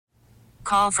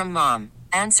Call from mom.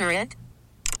 Answer it.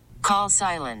 Call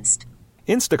silenced.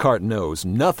 Instacart knows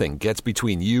nothing gets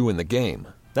between you and the game.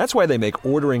 That's why they make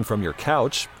ordering from your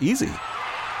couch easy.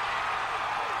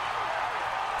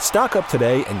 Stock up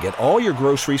today and get all your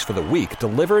groceries for the week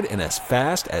delivered in as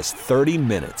fast as 30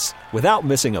 minutes without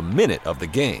missing a minute of the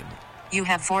game. You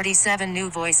have 47 new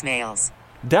voicemails.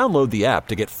 Download the app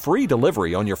to get free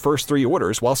delivery on your first 3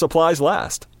 orders while supplies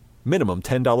last. Minimum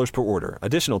 $10 per order.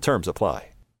 Additional terms apply.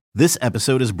 This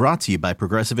episode is brought to you by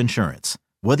Progressive Insurance.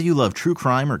 Whether you love true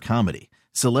crime or comedy,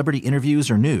 celebrity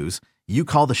interviews or news, you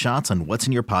call the shots on what's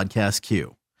in your podcast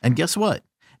queue. And guess what?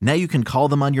 Now you can call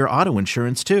them on your auto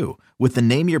insurance too with the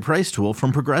Name Your Price tool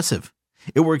from Progressive.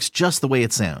 It works just the way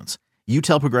it sounds. You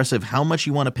tell Progressive how much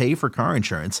you want to pay for car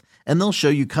insurance, and they'll show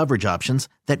you coverage options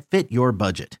that fit your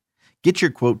budget. Get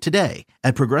your quote today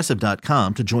at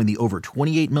Progressive.com to join the over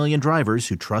 28 million drivers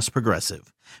who trust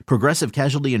Progressive. Progressive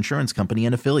Casualty Insurance Company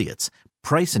and Affiliates.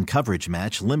 Price and coverage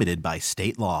match limited by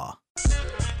state law.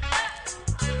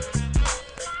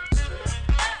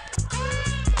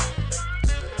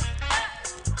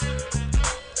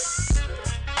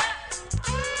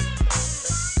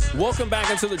 Welcome back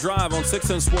into the drive on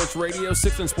 610 Sports Radio,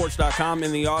 610sports.com,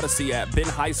 and the Odyssey app. Ben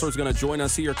Heisler is going to join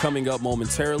us here coming up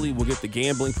momentarily. We'll get the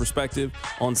gambling perspective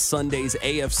on Sunday's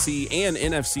AFC and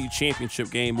NFC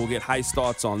championship game. We'll get Heist's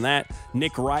thoughts on that.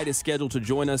 Nick Wright is scheduled to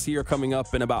join us here coming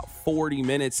up in about 40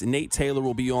 minutes. Nate Taylor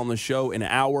will be on the show in an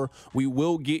hour. We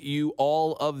will get you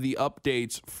all of the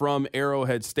updates from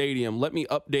Arrowhead Stadium. Let me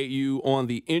update you on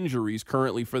the injuries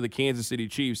currently for the Kansas City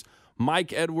Chiefs.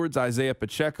 Mike Edwards, Isaiah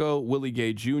Pacheco, Willie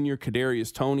Gay Jr.,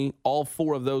 Kadarius Toney, all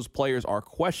 4 of those players are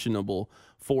questionable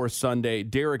for Sunday.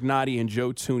 Derek Nottie and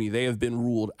Joe Thuney, they have been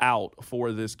ruled out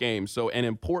for this game. So an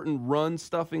important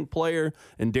run-stuffing player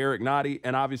in Derek Nottie,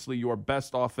 and obviously your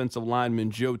best offensive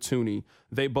lineman, Joe Thuney,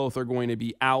 they both are going to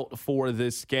be out for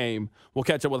this game. We'll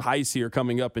catch up with Heist here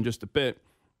coming up in just a bit.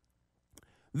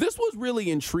 This was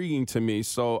really intriguing to me,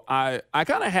 so I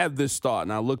kind of had this thought,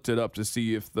 and I looked it up to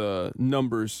see if the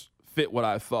numbers fit what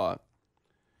I thought.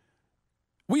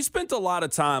 We spent a lot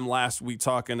of time last week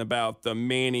talking about the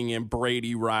Manning and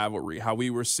Brady rivalry, how we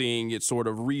were seeing it sort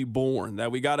of reborn,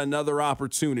 that we got another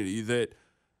opportunity, that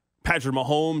Patrick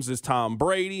Mahomes is Tom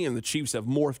Brady and the Chiefs have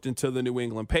morphed into the New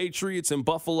England Patriots, and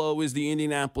Buffalo is the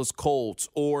Indianapolis Colts,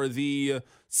 or the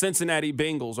Cincinnati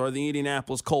Bengals or the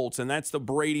Indianapolis Colts, and that's the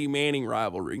Brady-Manning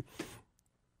rivalry.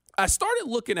 I started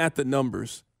looking at the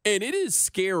numbers, and it is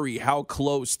scary how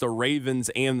close the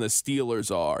Ravens and the Steelers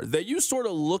are. That you sort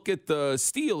of look at the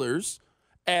Steelers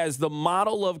as the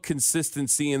model of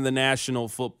consistency in the National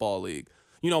Football League.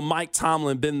 You know, Mike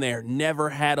Tomlin been there,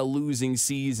 never had a losing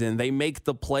season. They make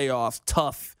the playoffs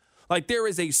tough. Like, there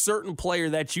is a certain player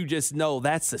that you just know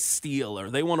that's a Steeler.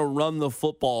 They want to run the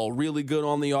football really good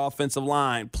on the offensive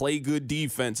line, play good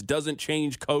defense, doesn't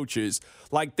change coaches.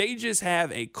 Like, they just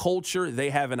have a culture. They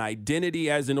have an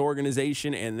identity as an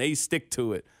organization, and they stick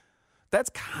to it. That's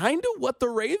kind of what the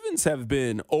Ravens have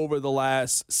been over the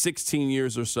last 16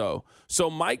 years or so. So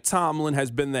Mike Tomlin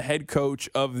has been the head coach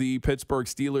of the Pittsburgh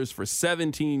Steelers for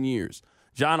 17 years.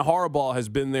 John Harbaugh has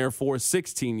been there for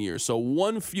 16 years, so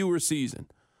one fewer season.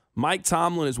 Mike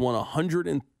Tomlin has won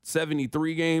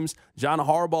 173 games. John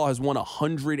Harbaugh has won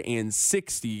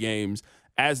 160 games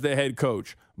as the head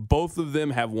coach. Both of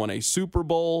them have won a Super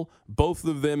Bowl. Both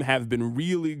of them have been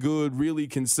really good, really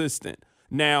consistent.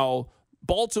 Now,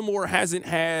 Baltimore hasn't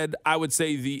had, I would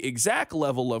say, the exact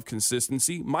level of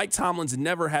consistency. Mike Tomlin's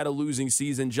never had a losing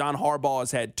season. John Harbaugh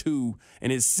has had 2 in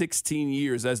his 16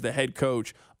 years as the head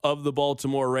coach of the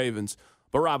Baltimore Ravens.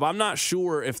 But, Rob, I'm not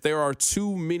sure if there are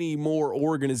too many more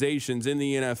organizations in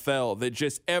the NFL that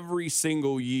just every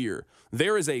single year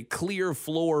there is a clear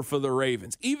floor for the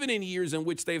Ravens, even in years in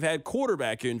which they've had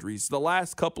quarterback injuries. The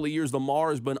last couple of years,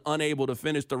 Lamar has been unable to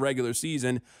finish the regular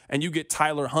season, and you get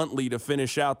Tyler Huntley to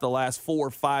finish out the last 4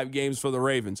 or 5 games for the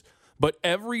Ravens. But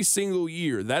every single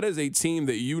year, that is a team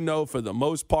that you know for the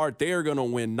most part, they are going to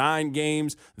win 9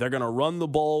 games. They're going to run the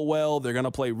ball well. They're going to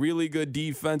play really good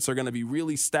defense. They're going to be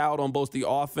really stout on both the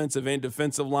offensive and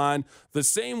defensive line. The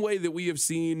same way that we have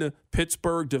seen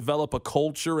Pittsburgh develop a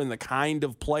culture and the kind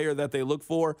of player that they look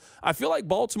for, I feel like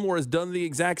Baltimore has done the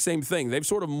exact same thing. They've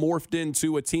sort of morphed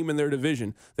into a team in their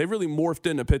division. They've really morphed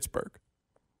into Pittsburgh.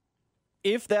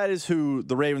 If that is who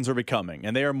the Ravens are becoming,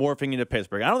 and they are morphing into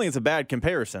Pittsburgh, I don't think it's a bad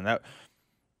comparison. That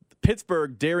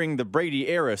Pittsburgh, during the Brady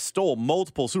era, stole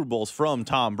multiple Super Bowls from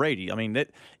Tom Brady. I mean,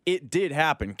 it did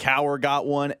happen. Cowher got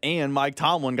one, and Mike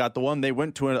Tomlin got the one. They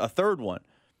went to a third one.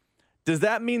 Does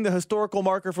that mean the historical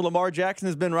marker for Lamar Jackson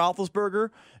has been Roethlisberger?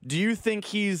 Do you think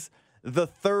he's the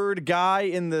third guy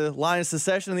in the line of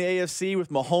succession in the AFC, with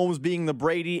Mahomes being the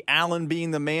Brady, Allen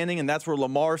being the Manning, and that's where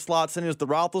Lamar slots in as the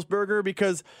Roethlisberger?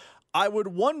 Because I would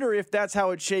wonder if that's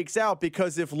how it shakes out,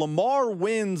 because if Lamar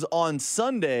wins on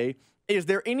Sunday, is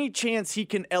there any chance he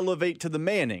can elevate to the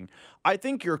Manning? I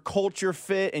think your culture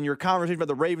fit and your conversation about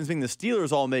the Ravens being the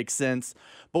Steelers all makes sense,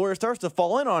 but where it starts to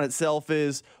fall in on itself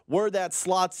is where that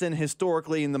slots in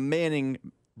historically in the Manning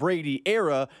Brady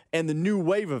era and the new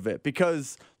wave of it,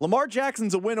 because Lamar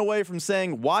Jackson's a win away from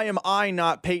saying, why am I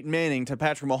not Peyton Manning to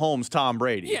Patrick Mahomes, Tom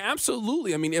Brady? Yeah,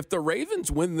 absolutely. I mean, if the Ravens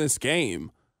win this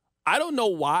game, I don't know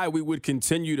why we would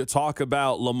continue to talk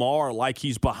about Lamar like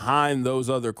he's behind those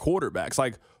other quarterbacks.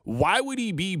 Like, why would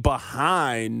he be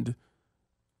behind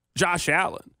Josh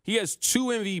Allen? He has 2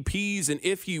 MVPs, and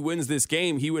if he wins this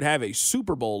game, he would have a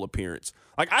Super Bowl appearance.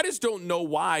 Like, I just don't know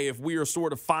why, if we are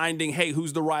sort of finding, hey,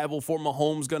 who's the rival for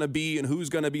Mahomes going to be and who's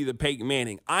going to be the Peyton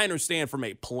Manning. I understand from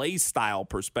a play style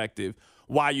perspective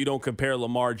why you don't compare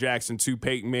Lamar Jackson to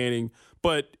Peyton Manning.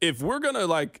 But if we're going to,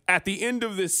 like, at the end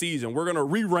of this season, we're going to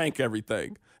re-rank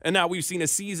everything. And now we've seen a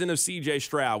season of C.J.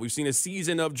 Stroud. We've seen a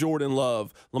season of Jordan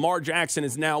Love. Lamar Jackson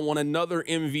has now won another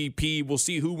MVP. We'll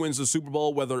see who wins the Super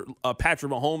Bowl, whether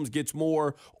Patrick Mahomes gets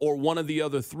more or one of the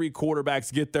other 3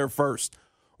 quarterbacks get there first.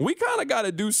 We kind of got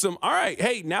to do some, all right,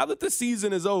 hey, now that the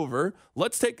season is over,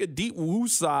 let's take a deep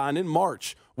woosah in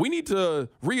March. We need to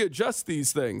readjust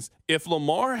these things. If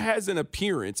Lamar has an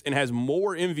appearance and has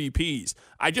more MVPs,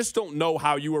 I just don't know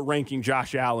how you are ranking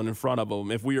Josh Allen in front of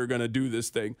him if we are going to do this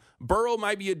thing. Burrow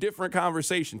might be a different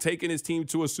conversation, taking his team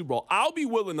to a Super Bowl. I'll be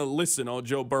willing to listen on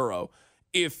Joe Burrow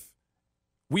if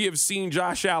we have seen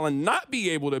Josh Allen not be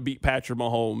able to beat Patrick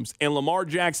Mahomes, and Lamar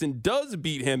Jackson does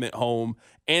beat him at home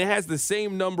and has the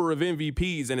same number of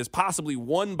MVPs and is possibly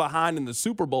one behind in the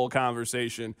Super Bowl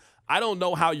conversation. I don't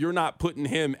know how you're not putting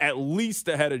him at least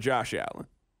ahead of Josh Allen.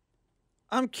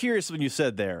 I'm curious when you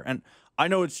said there, and I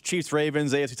know it's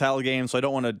Chiefs-Ravens, AFC title game, so I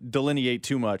don't want to delineate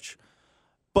too much.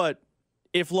 But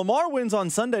if Lamar wins on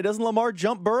Sunday, doesn't Lamar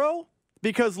jump Burrow?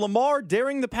 Because Lamar,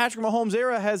 during the Patrick Mahomes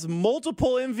era, has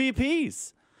multiple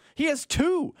MVPs. He has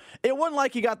 2. It wasn't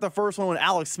like he got the first one when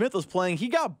Alex Smith was playing. He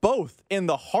got both in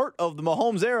the heart of the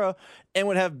Mahomes era and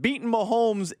would have beaten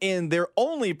Mahomes in their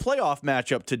only playoff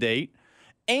matchup to date,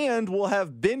 and will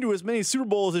have been to as many Super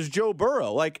Bowls as Joe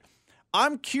Burrow. Like,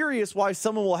 I'm curious why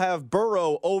someone will have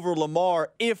Burrow over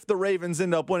Lamar if the Ravens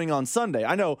end up winning on Sunday.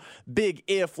 I know, big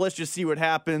if, let's just see what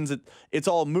happens. It's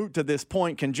all moot to this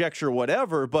point, conjecture,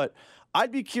 whatever, but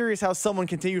I'd be curious how someone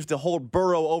continues to hold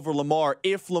Burrow over Lamar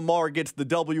if Lamar gets the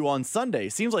W on Sunday.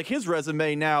 Seems like his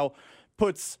resume now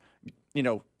puts,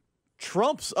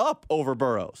 trumps up over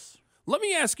Burrow's. Let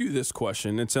me ask you this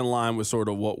question. It's in line with sort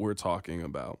of what we're talking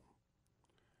about.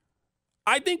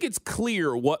 I think it's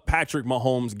clear what Patrick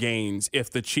Mahomes gains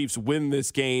if the Chiefs win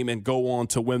this game and go on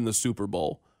to win the Super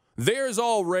Bowl. There's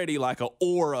already like an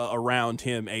aura around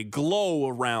him, a glow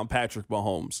around Patrick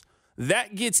Mahomes.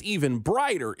 That gets even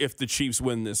brighter if the Chiefs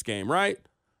win this game, right?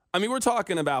 I mean, we're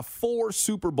talking about 4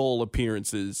 Super Bowl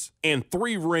appearances and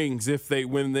 3 rings if they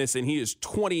win this, and he is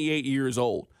 28 years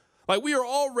old. Like, we are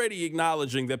already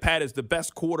acknowledging that Pat is the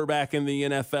best quarterback in the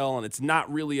NFL, and it's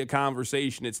not really a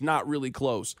conversation. It's not really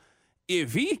close.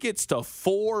 If he gets to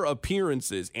 4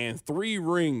 appearances and 3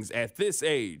 rings at this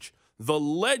age, the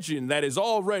legend that is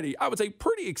already, I would say,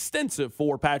 pretty extensive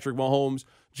for Patrick Mahomes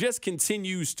just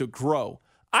continues to grow.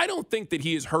 I don't think that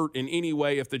he is hurt in any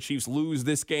way if the Chiefs lose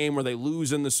this game or they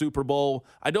lose in the Super Bowl.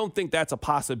 I don't think that's a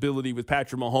possibility with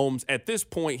Patrick Mahomes. At this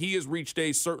point, he has reached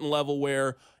a certain level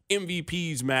where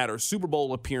MVPs matter, Super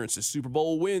Bowl appearances, Super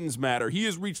Bowl wins matter. He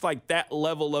has reached like that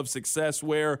level of success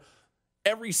where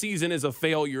every season is a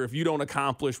failure if you don't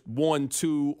accomplish 1,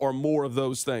 2, or more of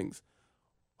those things.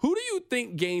 Who do you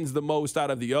think gains the most out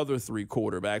of the other 3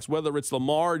 quarterbacks, whether it's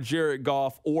Lamar, Jared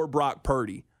Goff, or Brock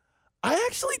Purdy? I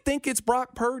actually think it's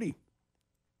Brock Purdy.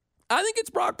 I think it's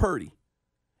Brock Purdy.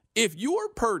 If you're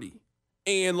Purdy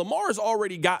and Lamar's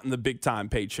already gotten the big-time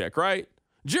paycheck, right?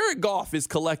 Jared Goff has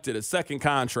collected a second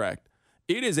contract.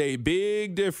 It is a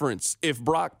big difference if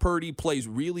Brock Purdy plays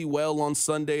really well on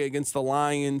Sunday against the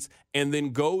Lions and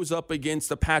then goes up against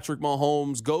a Patrick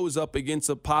Mahomes, goes up against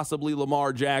a possibly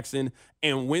Lamar Jackson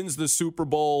and wins the Super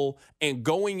Bowl. And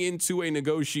going into a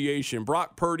negotiation,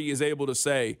 Brock Purdy is able to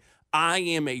say, I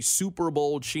am a Super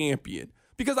Bowl champion.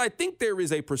 Because I think there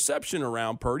is a perception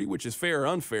around Purdy, which is fair or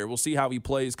unfair, we'll see how he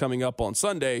plays coming up on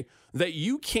Sunday, that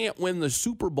you can't win the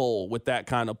Super Bowl with that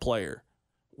kind of player.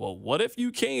 Well, what if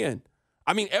you can?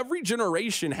 I mean, every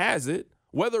generation has it,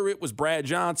 whether it was Brad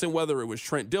Johnson, whether it was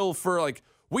Trent Dilfer, like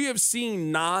We have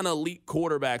seen non-elite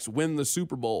quarterbacks win the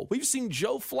Super Bowl. We've seen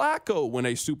Joe Flacco win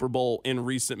a Super Bowl in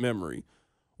recent memory.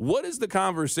 What is the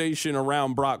conversation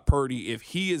around Brock Purdy if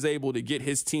he is able to get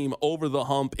his team over the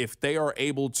hump, if they are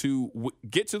able to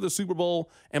get to the Super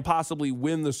Bowl and possibly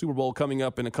win the Super Bowl coming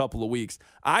up in a couple of weeks?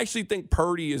 I actually think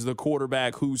Purdy is the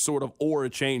quarterback whose sort of aura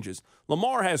changes.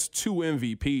 Lamar has 2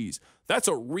 MVPs. That's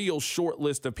a real short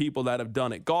list of people that have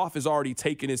done it. Goff has already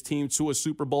taken his team to a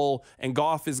Super Bowl, and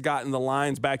Goff has gotten the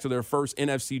Lions back to their first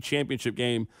NFC championship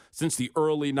game since the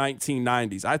early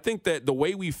 1990s. I think that the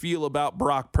way we feel about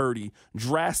Brock Purdy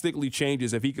drastically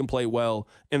changes if he can play well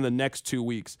in the next 2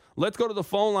 weeks. Let's go to the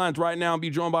phone lines right now and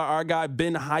be joined by our guy,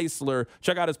 Ben Heisler.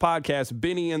 Check out his podcast,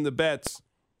 Benny and the Bets.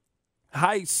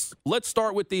 Heis, let's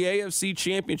start with the AFC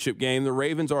Championship game. The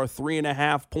Ravens are a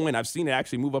 3.5 point. I've seen it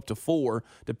actually move up to 4,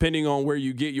 depending on where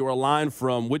you get your line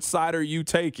from. Which side are you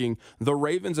taking? The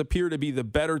Ravens appear to be the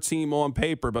better team on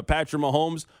paper, but Patrick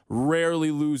Mahomes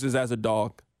rarely loses as a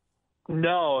dog.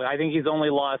 No, I think he's only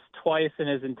lost twice in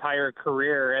his entire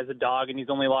career as a dog, and he's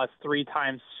only lost 3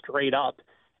 times straight up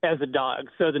as a dog.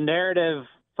 So the narrative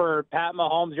for Pat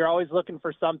Mahomes, you're always looking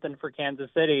for something for Kansas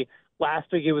City.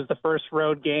 Last week it was the first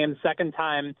road game, second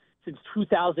time since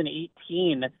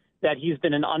 2018 that he's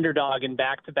been an underdog in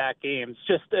back-to-back games.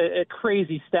 Just a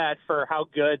crazy stat for how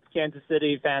good Kansas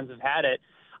City fans have had it.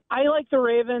 I like the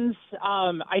Ravens.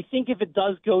 I think if it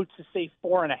does go to, say,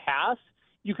 4.5,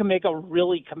 you can make a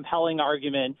really compelling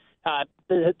argument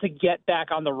to get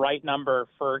back on the right number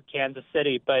for Kansas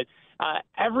City. But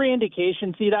every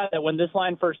indication, that when this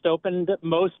line first opened,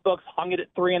 most books hung it at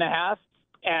 3.5.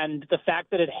 And the fact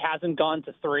that it hasn't gone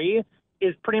to 3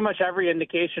 is pretty much every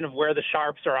indication of where the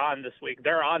Sharps are on this week.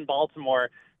 They're on Baltimore.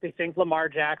 They think Lamar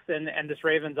Jackson and this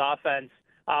Ravens offense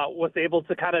was able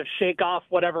to kind of shake off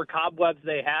whatever cobwebs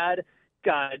they had,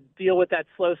 deal with that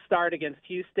slow start against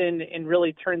Houston, and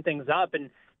really turn things up.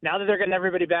 And now that they're getting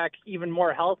everybody back even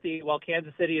more healthy while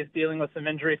Kansas City is dealing with some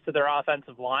injuries to their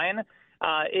offensive line,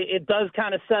 it does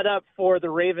kind of set up for the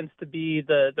Ravens to be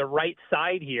the right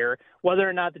side here. Whether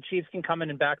or not the Chiefs can come in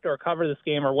and backdoor cover this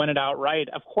game or win it outright,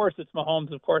 of course it's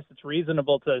Mahomes. Of course it's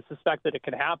reasonable to suspect that it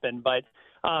can happen. But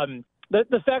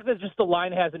the fact that just the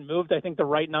line hasn't moved, I think the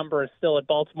right number is still at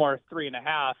Baltimore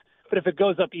 3.5. But if it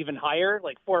goes up even higher,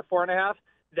 like 4.5,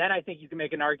 then I think you can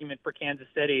make an argument for Kansas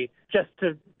City just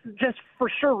for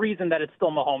sure reason that it's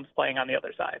still Mahomes playing on the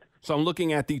other side. So I'm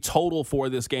looking at the total for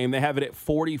this game. They have it at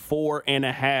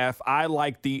 44.5. I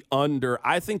like the under.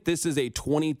 I think this is a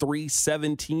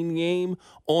 23-17 game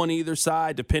on either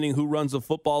side, depending who runs the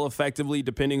football effectively,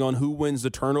 depending on who wins the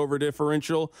turnover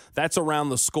differential. That's around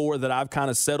the score that I've kind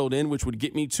of settled in, which would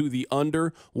get me to the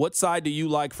under. What side do you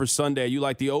like for Sunday? You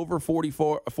like the over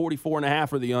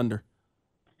 44.5 or the under?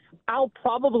 I'll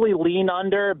probably lean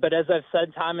under, but as I've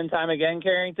said time and time again,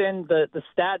 Carrington, the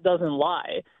stat doesn't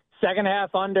lie. Second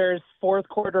half unders, fourth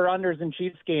quarter unders in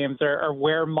Chiefs games are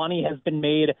where money has been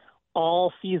made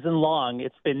all season long.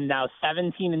 It's been now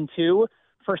 17-2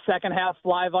 for second half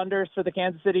live unders for the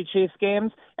Kansas City Chiefs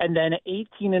games, and then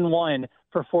 18-1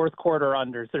 for fourth quarter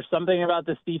unders. There's something about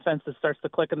this defense that starts to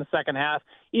click in the second half.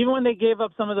 Even when they gave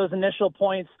up some of those initial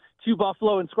points to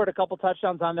Buffalo and scored a couple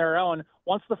touchdowns on their own,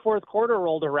 once the fourth quarter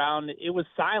rolled around, it was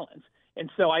silent.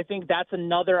 And so I think that's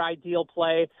another ideal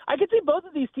play. I could see both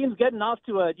of these teams getting off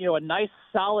to a nice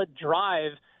solid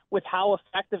drive with how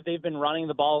effective they've been running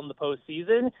the ball in the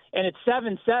postseason. And it's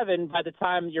 7-7 by the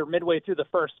time you're midway through the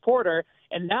first quarter.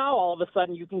 And now all of a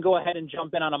sudden you can go ahead and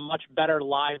jump in on a much better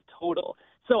live total.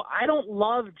 So I don't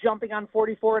love jumping on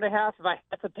 44.5. If I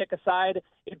had to pick a side,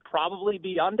 it'd probably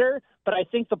be under. But I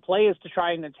think the play is to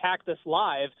try and attack this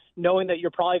live, knowing that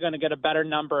you're probably going to get a better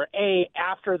number,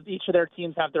 after each of their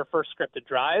teams have their first scripted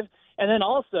drive. And then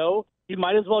also, you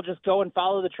might as well just go and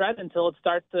follow the trend until it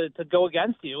starts to go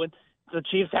against you. And the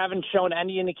Chiefs haven't shown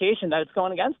any indication that it's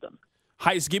going against them.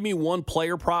 Heis, give me one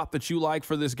player prop that you like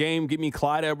for this game. Give me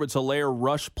Clyde Edwards-Helaire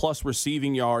rush plus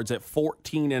receiving yards at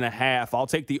 14.5. I'll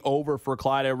take the over for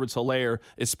Clyde Edwards-Helaire,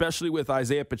 especially with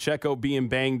Isaiah Pacheco being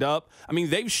banged up. I mean,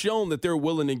 they've shown that they're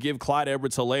willing to give Clyde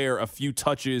Edwards-Helaire a few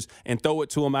touches and throw it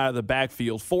to him out of the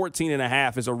backfield.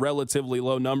 14.5 is a relatively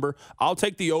low number. I'll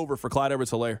take the over for Clyde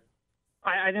Edwards-Helaire.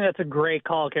 I think that's a great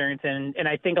call, Carrington, and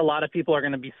I think a lot of people are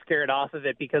going to be scared off of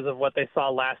it because of what they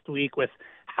saw last week with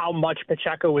how much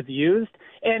Pacheco was used.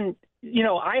 And,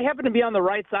 I happen to be on the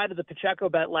right side of the Pacheco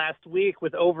bet last week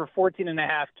with over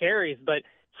 14.5 carries, but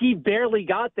he barely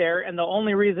got there, and the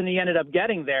only reason he ended up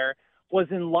getting there was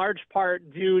in large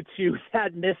part due to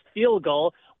that missed field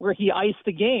goal where he iced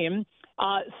the game.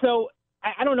 So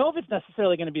I don't know if it's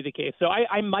necessarily going to be the case. So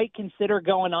I might consider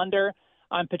going under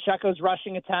on Pacheco's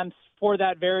rushing attempts for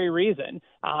that very reason.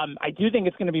 I do think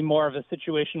it's going to be more of a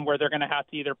situation where they're going to have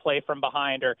to either play from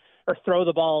behind or throw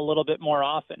the ball a little bit more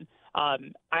often.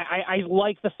 I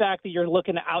like the fact that you're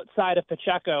looking outside of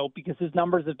Pacheco because his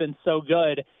numbers have been so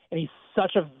good, and he's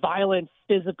such a violent,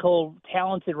 physical,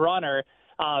 talented runner.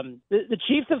 The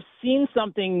Chiefs have seen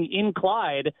something in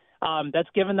Clyde that's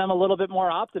given them a little bit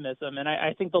more optimism, and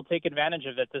I think they'll take advantage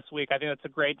of it this week. I think that's a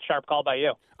great, sharp call by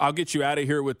you. I'll get you out of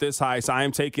here with this, Heist. I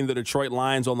am taking the Detroit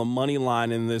Lions on the money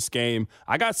line in this game.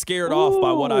 I got scared off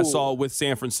by what I saw with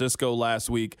San Francisco last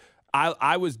week.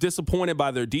 I was disappointed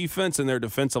by their defense and their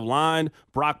defensive line.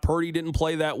 Brock Purdy didn't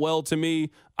play that well to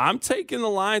me. I'm taking the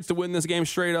Lions to win this game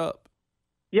straight up.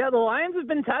 Yeah, the Lions have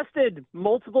been tested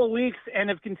multiple weeks and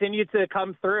have continued to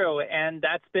come through, and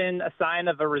that's been a sign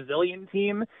of a resilient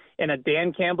team and a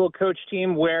Dan Campbell coach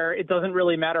team where it doesn't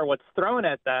really matter what's thrown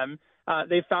at them.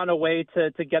 They've found a way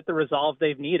to get the resolve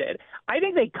they've needed. I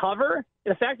think they cover.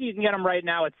 The fact that you can get them right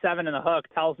now at 7 and a hook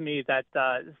tells me that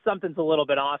something's a little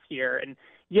bit off here. And,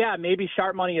 yeah, maybe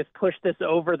Sharp Money has pushed this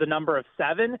over the number of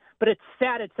 7, but it's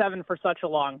sat at 7 for such a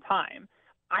long time.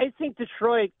 I think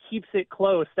Detroit keeps it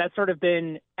close. That's sort of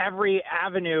been every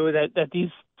avenue that these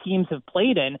teams have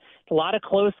played in. A lot of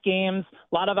close games,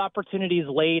 a lot of opportunities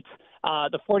late.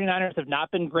 The 49ers have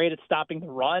not been great at stopping the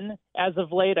run as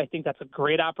of late. I think that's a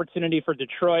great opportunity for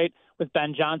Detroit with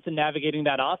Ben Johnson navigating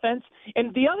that offense.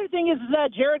 And the other thing is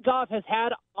that Jared Goff has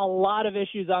had a lot of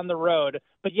issues on the road,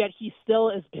 but yet he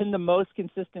still has been the most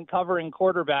consistent covering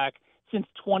quarterback since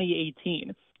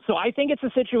 2018. So I think it's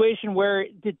a situation where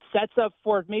it sets up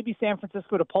for maybe San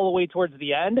Francisco to pull away towards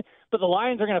the end, but the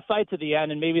Lions are going to fight to the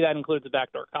end, and maybe that includes a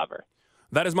backdoor cover.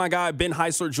 That is my guy, Ben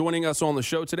Heisler, joining us on the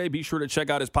show today. Be sure to check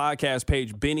out his podcast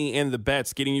page, Benny and the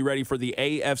Bets, getting you ready for the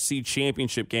AFC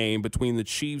Championship game between the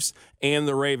Chiefs and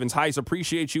the Ravens. Heis,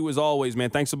 appreciate you as always, man.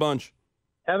 Thanks a bunch.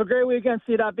 Have a great weekend,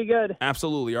 C-Dot. Be good.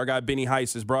 Absolutely. Our guy, Benny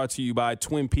Heis, is brought to you by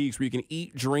Twin Peaks, where you can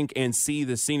eat, drink, and see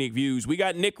the scenic views. We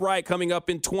got Nick Wright coming up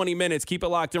in 20 minutes. Keep it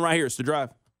locked in right here. It's The Drive.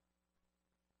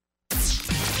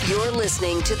 You're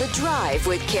listening to The Drive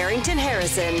with Carrington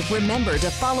Harrison. Remember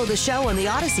to follow the show on the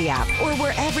Odyssey app or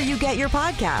wherever you get your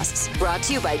podcasts. Brought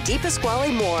to you by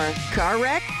DePasquale Moore. Car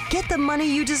wreck? Get the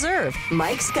money you deserve.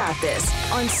 Mike's got this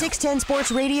on 610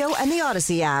 Sports Radio and the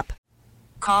Odyssey app.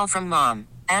 Call from mom.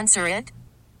 Answer it.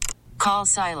 Call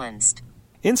silenced.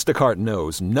 Instacart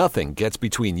knows nothing gets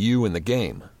between you and the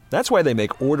game. That's why they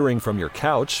make ordering from your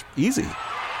couch easy.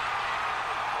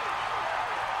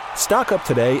 Stock up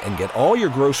today and get all your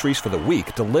groceries for the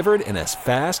week delivered in as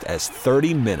fast as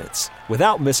 30 minutes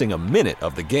without missing a minute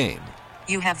of the game.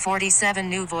 You have 47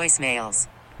 new voicemails.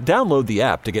 Download the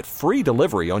app to get free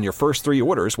delivery on your first 3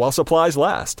 orders while supplies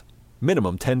last.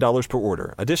 Minimum $10 per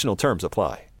order. Additional terms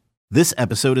apply. This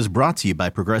episode is brought to you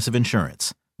by Progressive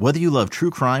Insurance. Whether you love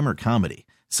true crime or comedy,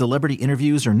 celebrity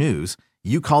interviews or news,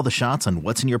 you call the shots on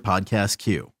what's in your podcast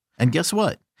queue. And guess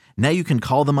what? Now you can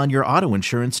call them on your auto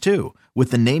insurance too with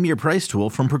the Name Your Price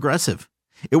tool from Progressive.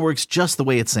 It works just the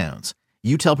way it sounds.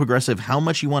 You tell Progressive how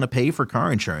much you want to pay for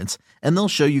car insurance, and they'll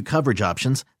show you coverage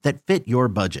options that fit your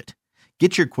budget.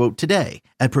 Get your quote today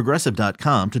at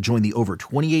Progressive.com to join the over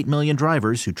 28 million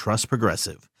drivers who trust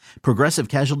Progressive. Progressive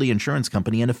Casualty Insurance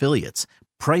Company and Affiliates.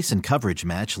 Price and coverage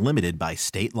match limited by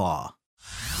state law.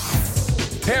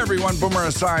 Hey everyone, Boomer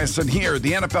Esiason here.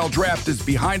 The NFL Draft is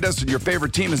behind us and your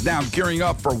favorite team is now gearing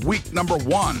up for week number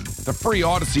 1. The free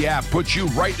Odyssey app puts you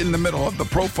right in the middle of the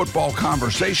pro football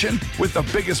conversation with the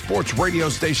biggest sports radio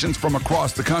stations from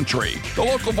across the country. The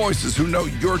local voices who know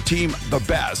your team the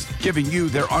best, giving you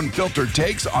their unfiltered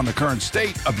takes on the current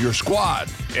state of your squad.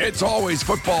 It's always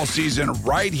football season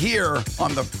right here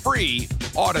on the free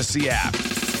Odyssey app.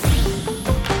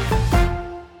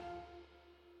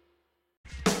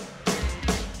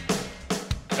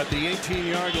 At the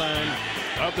 18-yard line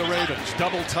of the Ravens.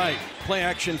 Double tight. Play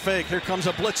action fake. Here comes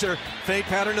a blitzer. Fade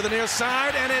pattern to the near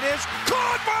side, and it is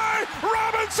caught by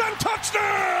Robinson.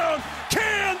 Touchdown!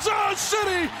 Kansas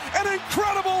City! An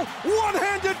incredible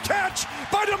one-handed catch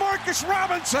by DeMarcus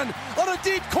Robinson on a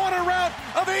deep corner route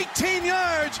of 18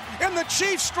 yards, and the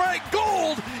Chiefs strike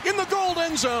gold in the gold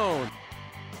end zone.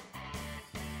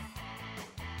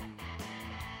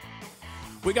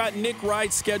 We got Nick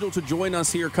Wright scheduled to join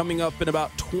us here coming up in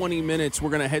about 20 minutes.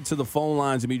 We're going to head to the phone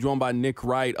lines and be joined by Nick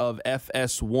Wright of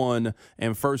FS1.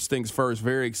 And first things first,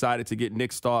 very excited to get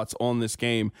Nick's thoughts on this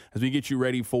game as we get you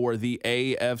ready for the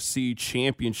AFC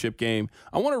Championship game.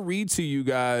 I want to read to you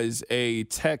guys a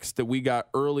text that we got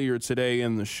earlier today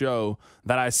in the show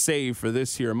that I saved for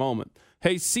this here moment.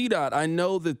 Hey, C-Dot, I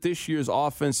know that this year's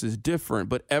offense is different,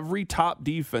 but every top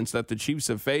defense that the Chiefs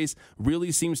have faced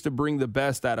really seems to bring the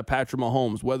best out of Patrick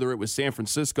Mahomes, whether it was San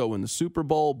Francisco in the Super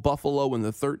Bowl, Buffalo in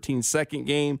the 13-second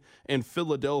game, and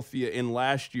Philadelphia in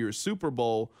last year's Super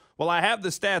Bowl. Well, I have the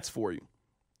stats for you.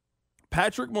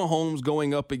 Patrick Mahomes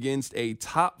going up against a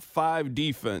top 5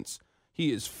 defense.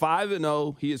 He is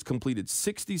 5-0. He has completed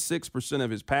 66%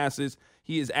 of his passes.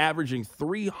 He is averaging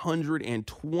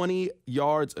 320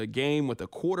 yards a game with a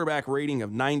quarterback rating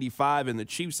of 95, and the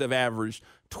Chiefs have averaged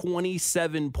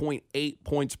 27.8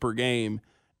 points per game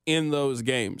in those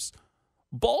games.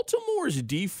 Baltimore's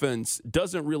defense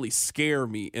doesn't really scare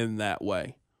me in that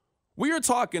way. We are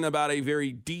talking about a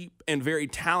very deep and very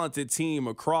talented team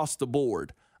across the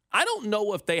board. I don't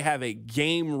know if they have a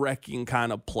game-wrecking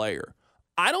kind of player.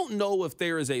 I don't know if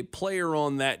there is a player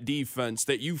on that defense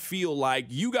that you feel like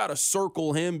you got to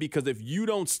circle him because if you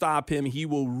don't stop him, he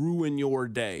will ruin your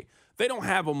day. They don't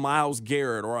have a Myles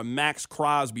Garrett or a Max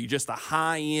Crosby, just a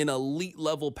high-end,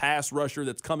 elite-level pass rusher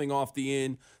that's coming off the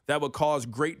end that would cause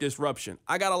great disruption.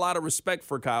 I got a lot of respect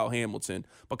for Kyle Hamilton,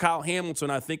 but Kyle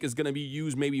Hamilton, I think, is going to be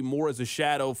used maybe more as a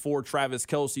shadow for Travis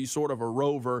Kelce, sort of a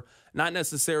rover, not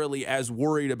necessarily as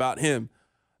worried about him.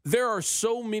 There are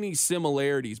so many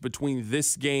similarities between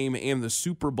this game and the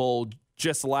Super Bowl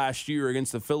just last year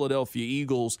against the Philadelphia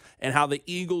Eagles and how the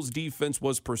Eagles defense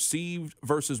was perceived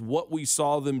versus what we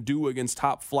saw them do against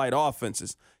top flight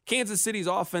offenses. Kansas City's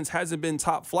offense hasn't been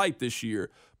top flight this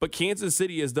year, but Kansas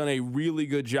City has done a really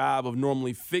good job of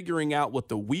normally figuring out what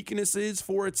the weakness is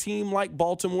for a team like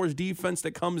Baltimore's defense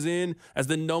that comes in as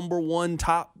the number 1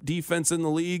 top defense in the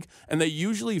league, and they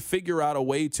usually figure out a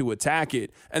way to attack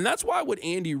it. And that's why what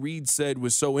Andy Reid said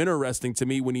was so interesting to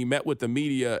me when he met with the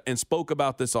media and spoke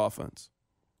about this offense.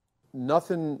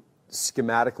 Nothing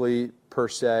schematically per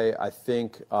se. I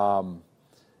think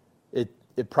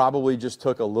it probably just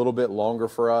took a little bit longer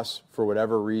for us for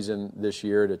whatever reason this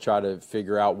year to try to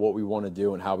figure out what we want to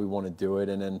do and how we want to do it.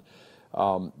 And then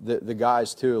the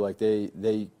guys too, like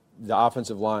the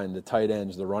offensive line, the tight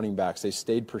ends, the running backs, they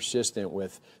stayed persistent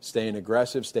with staying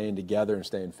aggressive, staying together, and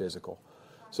staying physical.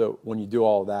 So when you do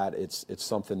all of that, it's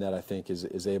something that I think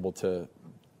is able to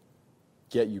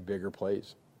get you bigger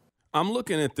plays. I'm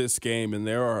looking at this game, and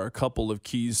there are a couple of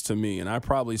keys to me, and I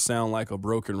probably sound like a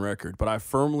broken record, but I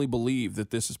firmly believe that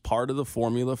this is part of the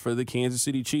formula for the Kansas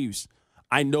City Chiefs.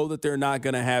 I know that they're not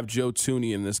going to have Joe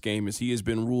Thuney in this game as he has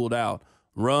been ruled out.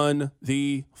 Run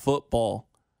the football.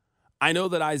 I know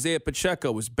that Isaiah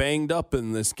Pacheco was banged up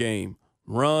in this game.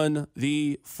 Run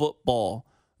the football.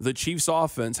 The Chiefs'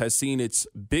 offense has seen its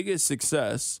biggest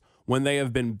success when they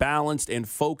have been balanced and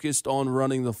focused on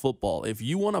running the football. If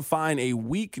you want to find a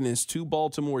weakness to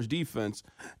Baltimore's defense,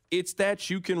 it's that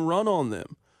you can run on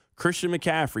them. Christian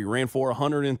McCaffrey ran for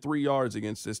 103 yards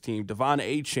against this team. Devon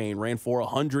Achane ran for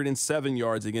 107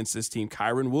 yards against this team.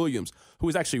 Kyron Williams, who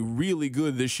is actually really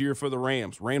good this year for the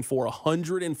Rams, ran for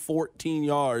 114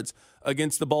 yards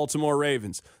against the Baltimore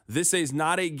Ravens. This is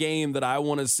not a game that I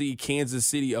want to see Kansas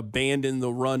City abandon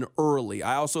the run early.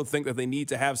 I also think that they need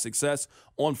to have success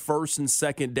on 1st and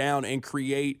 2nd down and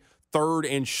create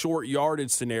 3rd and short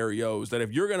yardage scenarios that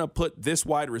if you're going to put this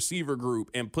wide receiver group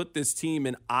and put this team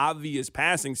in obvious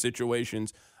passing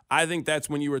situations, I think that's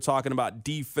when you were talking about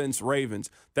defense Ravens.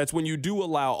 That's when you do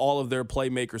allow all of their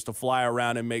playmakers to fly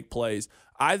around and make plays.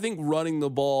 I think running the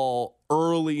ball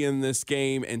early in this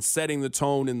game and setting the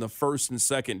tone in the 1st and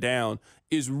 2nd down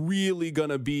is really going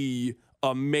to be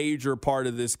a major part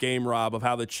of this game, Rob, of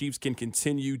how the Chiefs can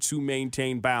continue to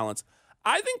maintain balance.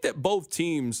 I think that both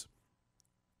teams,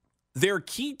 their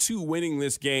key to winning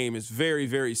this game is very,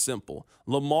 very simple.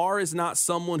 Lamar is not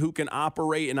someone who can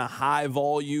operate in a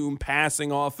high-volume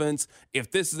passing offense.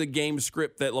 If this is a game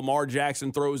script that Lamar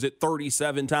Jackson throws it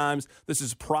 37 times, this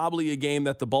is probably a game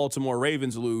that the Baltimore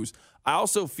Ravens lose. I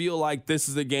also feel like this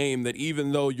is a game that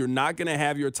even though you're not going to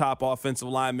have your top offensive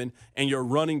lineman and your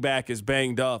running back is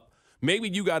banged up, maybe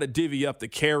you got to divvy up the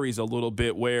carries a little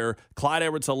bit where Clyde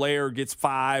Edwards-Helaire gets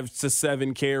 5 to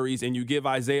 7 carries and you give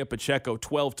Isaiah Pacheco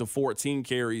 12 to 14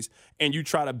 carries and you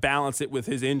try to balance it with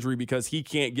his injury because he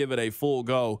can't give it a full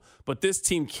go. But this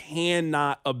team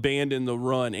cannot abandon the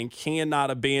run and cannot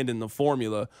abandon the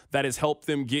formula that has helped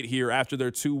them get here after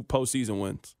their 2 postseason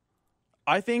wins.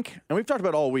 I think, and we've talked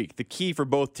about all week, the key for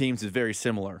both teams is very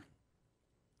similar.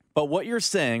 But what you're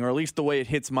saying, or at least the way it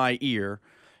hits my ear,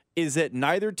 is that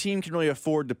neither team can really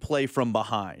afford to play from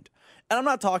behind. And I'm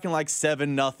not talking like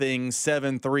 7-0,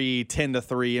 7-3,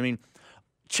 10-3. I mean,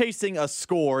 chasing a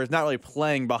score is not really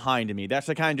playing behind to me. That's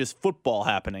the kind of just football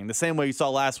happening, the same way you saw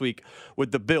last week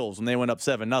with the Bills when they went up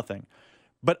 7-0.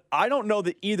 But I don't know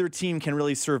that either team can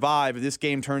really survive if this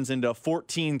game turns into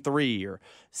 14-3 or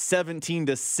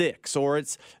 17-6, or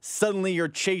it's suddenly you're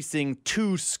chasing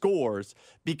 2 scores,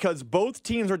 because both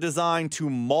teams are designed to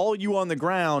maul you on the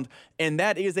ground, and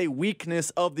that is a weakness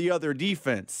of the other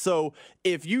defense. So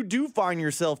if you do find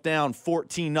yourself down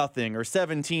 14-0 or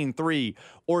 17-3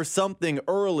 or something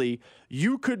early,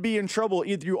 you could be in trouble.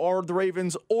 Either you are the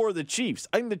Ravens or the Chiefs.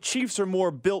 I think the Chiefs are more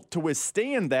built to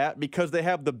withstand that because they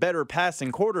have the better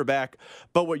passing quarterback.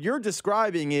 But what you're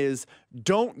describing is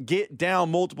don't get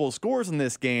down multiple scores in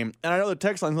this game. And I know the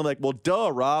text line's like, well,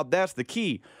 duh, Rob, that's the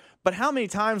key. But how many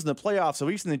times in the playoffs have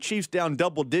we seen the Chiefs down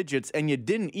double digits and you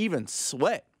didn't even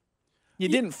sweat? You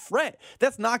didn't fret.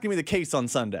 That's not going to be the case on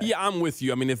Sunday. Yeah, I'm with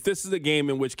you. I mean, if this is a game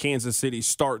in which Kansas City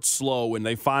starts slow and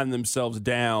they find themselves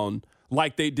down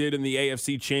like they did in the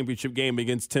AFC Championship game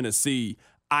against Tennessee,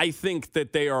 I think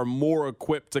that they are more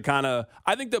equipped to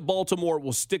I think that Baltimore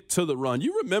will stick to the run.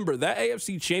 You remember that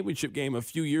AFC Championship game a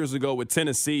few years ago with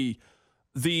Tennessee,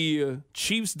 the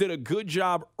Chiefs did a good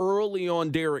job early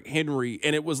on Derrick Henry,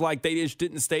 and it was like they just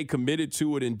didn't stay committed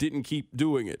to it and didn't keep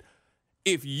doing it.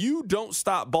 If you don't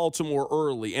stop Baltimore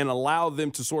early and allow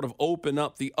them to sort of open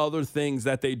up the other things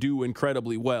that they do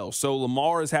incredibly well. So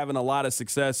Lamar is having a lot of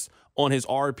success on his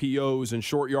RPOs and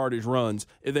short yardage runs.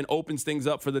 It then opens things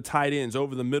up for the tight ends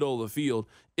over the middle of the field.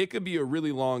 It could be a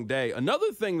really long day.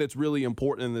 Another thing that's really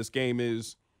important in this game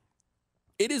is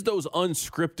it is those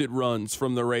unscripted runs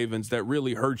from the Ravens that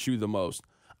really hurt you the most.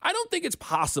 I don't think it's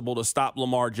possible to stop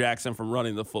Lamar Jackson from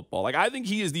running the football. I think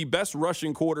he is the best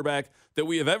rushing quarterback that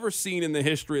we have ever seen in the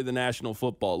history of the National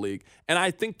Football League. And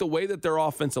I think the way that their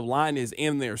offensive line is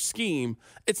in their scheme,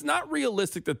 it's not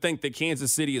realistic to think that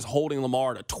Kansas City is holding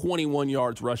Lamar to 21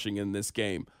 yards rushing in this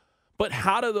game. But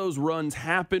how do those runs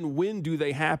happen? When do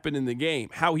they happen in the game?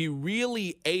 How he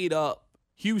really ate up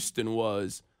Houston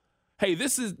was, hey,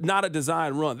 this is not a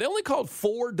design run. They only called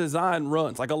 4 design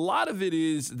runs. A lot of it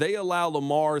is they allow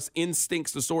Lamar's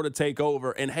instincts to sort of take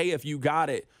over. And, hey, if you got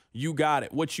it, you got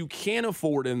it. What you can't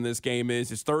afford in this game is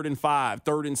 3rd and 5,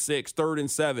 3rd and 6, 3rd and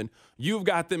 7. You've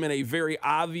got them in a very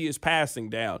obvious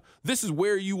passing down. This is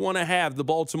where you want to have the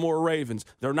Baltimore Ravens.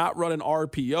 They're not running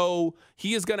RPO.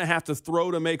 He is going to have to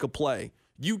throw to make a play.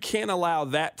 You can't allow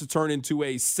that to turn into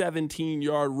a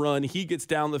 17-yard run. He gets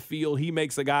down the field, he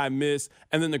makes a guy miss,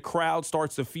 and then the crowd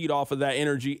starts to feed off of that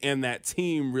energy, and that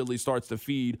team really starts to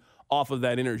feed off of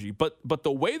that energy. But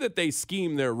the way that they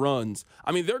scheme their runs,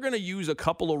 I mean, they're going to use a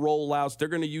couple of rollouts. They're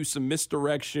going to use some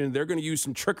misdirection. They're going to use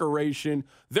some trickeration.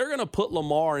 They're going to put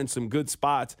Lamar in some good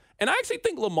spots. And I actually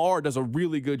think Lamar does a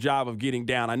really good job of getting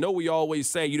down. I know we always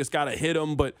say you just got to hit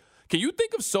him, but can you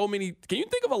think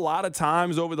of a lot of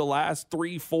times over the last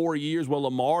 3-4 years where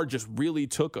Lamar just really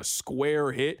took a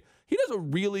square hit? He does a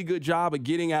really good job of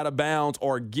getting out of bounds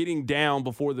or getting down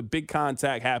before the big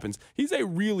contact happens. He's a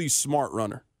really smart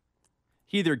runner.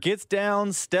 He either gets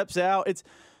down, steps out.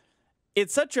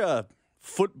 It's such a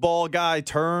football guy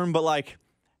term, but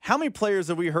how many players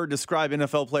have we heard describe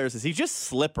NFL players as he's just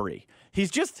slippery?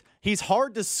 He's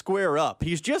hard to square up.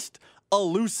 He's just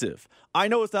elusive. I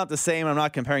know it's not the same. I'm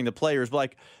not comparing the players,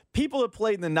 but people that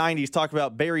played in the 90s talk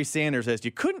about Barry Sanders as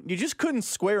you just couldn't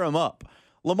square him up.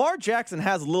 Lamar Jackson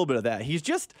has a little bit of that.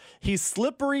 He's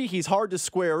slippery. He's hard to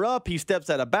square up. He steps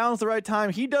out of bounds the right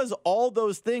time. He does all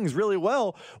those things really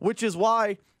well, which is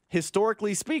why,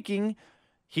 historically speaking,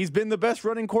 he's been the best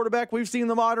running quarterback we've seen in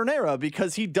the modern era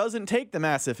because he doesn't take the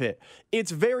massive hit.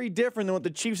 It's very different than what the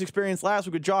Chiefs experienced last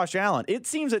week with Josh Allen. It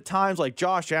seems at times like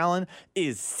Josh Allen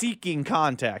is seeking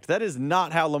contact. That is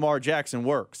not how Lamar Jackson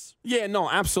works. Yeah, no,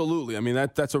 absolutely. I mean,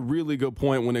 that's a really good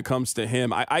point when it comes to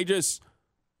him.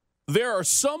 There are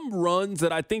some runs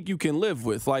that I think you can live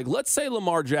with. Let's say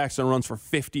Lamar Jackson runs for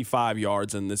 55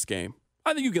 yards in this game.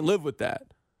 I think you can live with that.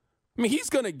 I mean, he's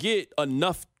going to get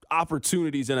enough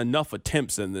opportunities and enough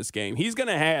attempts in this game. He's going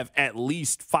to have at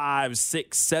least 5,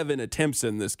 6, 7 attempts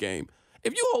in this game.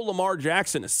 If you hold Lamar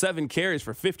Jackson to 7 carries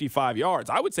for 55 yards,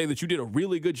 I would say that you did a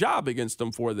really good job against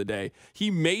him for the day.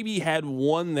 He maybe had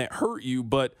one that hurt you,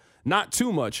 but not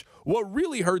too much. What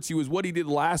really hurts you is what he did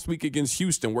last week against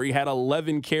Houston, where he had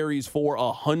 11 carries for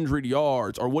 100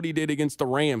 yards, or what he did against the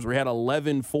Rams, where he had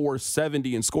 11 for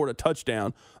 70 and scored a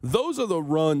touchdown. Those are the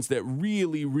runs that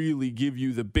really, really give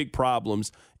you the big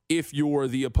problems if you're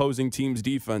the opposing team's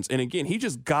defense. And again, he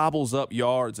just gobbles up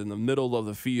yards in the middle of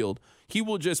the field. He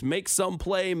will just make some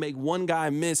play, make one guy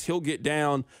miss, he'll get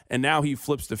down, and now he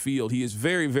flips the field. He is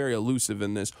very, very elusive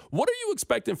in this. What are you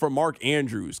expecting from Mark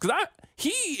Andrews? Because he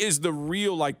is the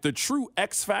real, the true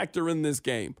X factor in this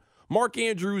game. Mark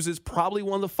Andrews is probably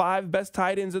one of the 5 best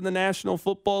tight ends in the National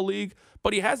Football League,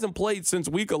 but he hasn't played since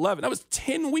week 11. That was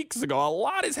 10 weeks ago. A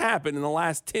lot has happened in the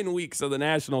last 10 weeks of the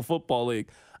National Football League.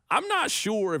 I'm not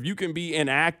sure if you can be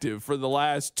inactive for the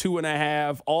last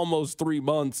 2.5, almost 3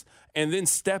 months, and then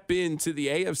step into the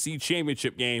AFC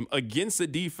Championship game against a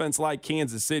defense like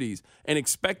Kansas City's and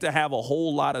expect to have a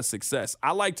whole lot of success.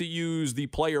 I like to use the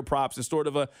player props as sort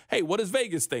of a, hey, what does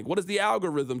Vegas think? What does the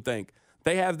algorithm think?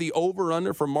 They have the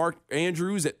over-under for Mark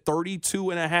Andrews at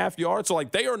 32.5 yards. So,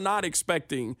 they are not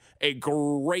expecting a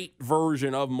great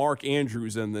version of Mark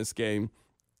Andrews in this game.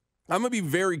 I'm going to be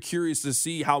very curious to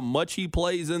see how much he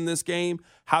plays in this game,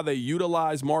 how they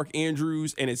utilize Mark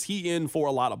Andrews, and is he in for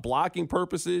a lot of blocking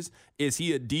purposes? Is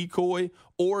he a decoy?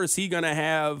 Or is he going to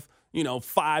have,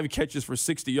 5 catches for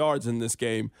 60 yards in this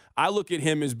game? I look at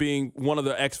him as being one of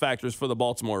the X factors for the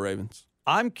Baltimore Ravens.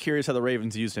 I'm curious how the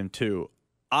Ravens use him too.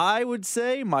 I would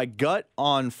say my gut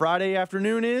on Friday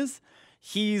afternoon is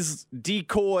he's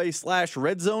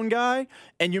decoy/red zone guy.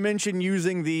 And you mentioned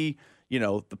using the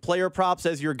player props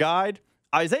as your guide.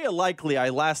 Isaiah Likely, I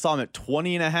last saw him at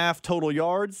 20.5 total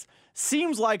yards.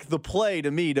 Seems like the play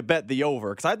to me to bet the over.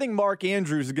 Because I think Mark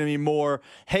Andrews is going to be more,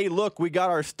 hey, look, we got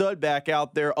our stud back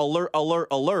out there, alert, alert,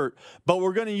 alert. But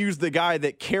we're going to use the guy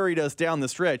that carried us down the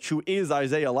stretch, who is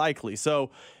Isaiah Likely.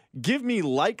 So give me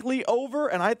Likely over,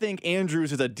 and I think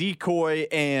Andrews is a decoy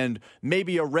and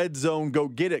maybe a red zone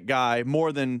go-get-it guy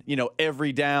more than,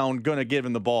 every down going to give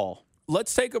him the ball.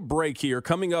 Let's take a break here.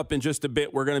 Coming up in just a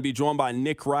bit, we're going to be joined by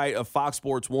Nick Wright of Fox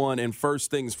Sports 1. And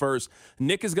first things first,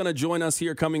 Nick is going to join us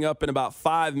here coming up in about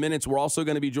 5 minutes. We're also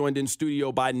going to be joined in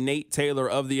studio by Nate Taylor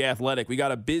of The Athletic. We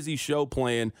got a busy show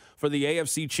planned for the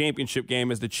AFC Championship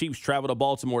game as the Chiefs travel to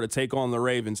Baltimore to take on the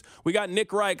Ravens. We got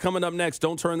Nick Wright coming up next.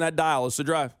 Don't turn that dial. It's The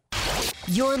Drive.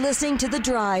 You're listening to The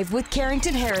Drive with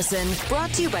Carrington Harrison,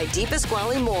 brought to you by Di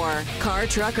Pasquale Moore. Car,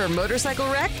 truck, or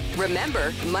motorcycle wreck?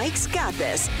 Remember, Mike's got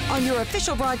this on your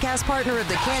official broadcast partner of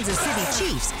the Kansas City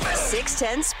Chiefs,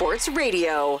 610 Sports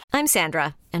Radio. I'm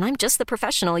Sandra, and I'm just the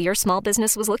professional your small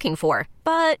business was looking for.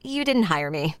 But you didn't hire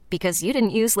me because you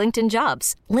didn't use LinkedIn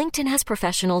Jobs. LinkedIn has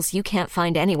professionals you can't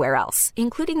find anywhere else,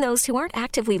 including those who aren't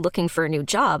actively looking for a new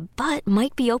job, but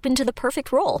might be open to the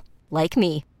perfect role, like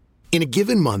me. In a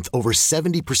given month, over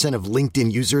 70% of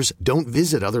LinkedIn users don't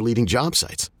visit other leading job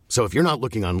sites. So if you're not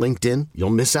looking on LinkedIn, you'll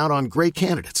miss out on great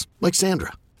candidates like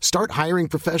Sandra. Start hiring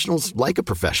professionals like a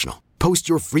professional. Post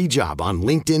your free job on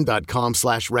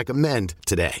linkedin.com/recommend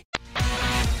today.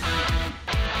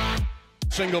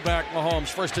 Single back Mahomes,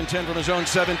 1st and 10 from his own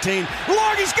 17.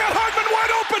 Long, he's got Hardman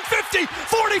wide open, 50,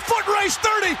 40-foot race,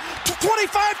 30,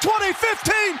 25, 20,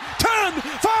 15, 10,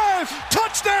 5,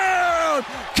 touchdown!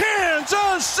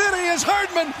 Kansas City as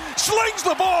Hardman slings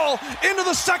the ball into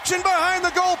the section behind the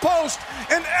goalpost.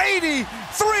 An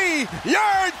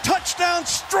 83-yard touchdown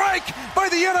strike by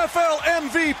the NFL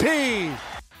MVP.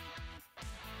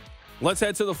 Let's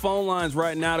head to the phone lines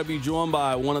right now to be joined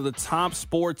by one of the top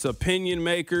sports opinion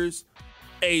makers,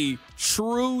 a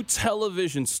true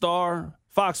television star,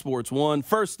 Fox Sports 1.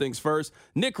 First things first,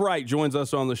 Nick Wright joins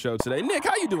us on the show today. Nick,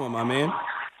 how you doing, my man?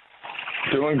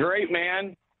 Doing great,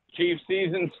 man. Chiefs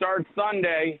season starts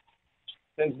Sunday.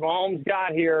 Since Mahomes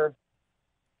got here,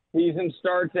 season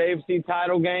starts AFC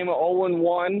title game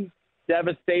 0-1.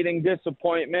 Devastating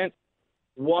disappointment.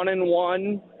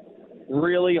 1-1.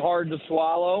 Really hard to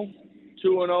swallow.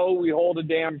 2-0. We hold a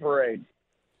damn parade.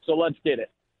 So let's get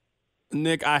it.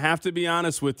 Nick, I have to be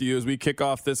honest with you as we kick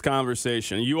off this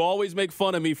conversation. You always make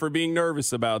fun of me for being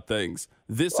nervous about things.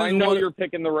 I know you're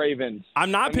picking the Ravens. I'm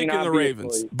not picking the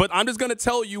Ravens, but I'm just going to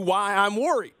tell you why I'm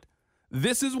worried.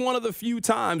 This is one of the few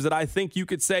times that I think you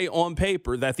could say on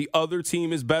paper that the other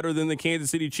team is better than the Kansas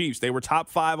City Chiefs. They were top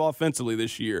 5 offensively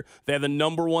this year. They have the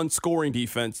number 1 scoring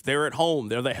defense. They're at home.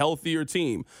 They're the healthier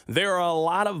team. There are a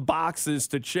lot of boxes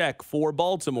to check for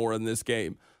Baltimore in this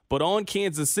game. But on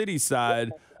Kansas City's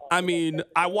side, I mean,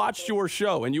 I watched your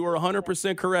show, and you were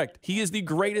 100% correct. He is the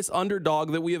greatest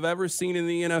underdog that we have ever seen in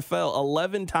the NFL.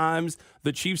 11 times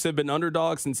the Chiefs have been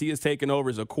underdogs since he has taken over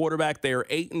as a quarterback. They are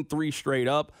 8-3 straight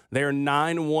up. They are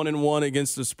 9-1-1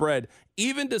 against the spread.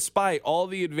 Even despite all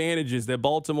the advantages that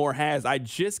Baltimore has, I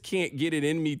just can't get it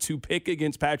in me to pick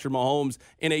against Patrick Mahomes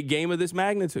in a game of this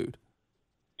magnitude.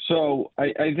 So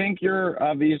I think you're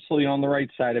obviously on the right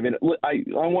side of it. I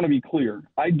want to be clear.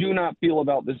 I do not feel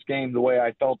about this game the way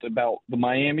I felt about the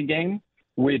Miami game,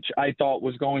 which I thought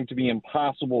was going to be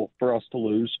impossible for us to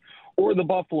lose, or the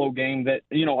Buffalo game that,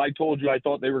 I told you I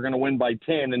thought they were going to win by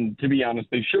 10, and to be honest,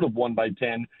 they should have won by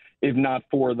 10 if not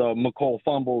for the McCall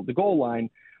fumble at the goal line.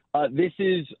 This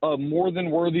is a more than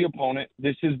worthy opponent.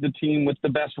 This is the team with the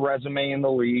best resume in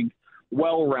the league.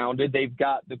 well-rounded. They've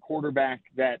got the quarterback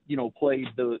that, played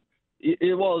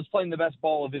is playing the best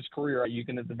ball of his career. You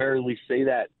can at the very least say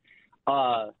that.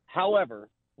 However,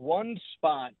 one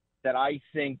spot that I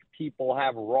think people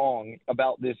have wrong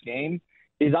about this game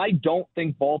is I don't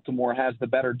think Baltimore has the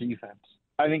better defense.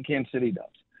 I think Kansas City does.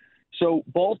 So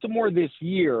Baltimore this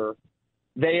year,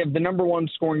 they have the number one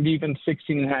scoring defense,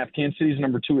 16.5. Kansas City's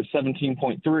number 2 at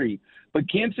 17.3. But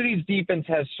Kansas City's defense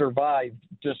has survived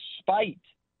despite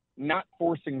not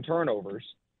forcing turnovers.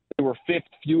 They were 5th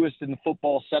fewest in the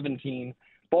football, 17.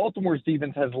 Baltimore's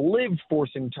defense has lived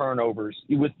forcing turnovers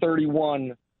with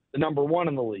 31, the number 1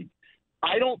 in the league.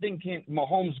 I don't think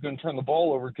Mahomes is going to turn the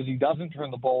ball over because he doesn't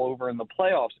turn the ball over in the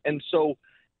playoffs. And so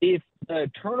if the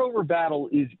turnover battle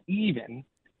is even,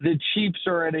 the Chiefs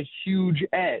are at a huge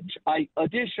edge.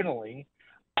 Additionally,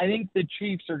 I think the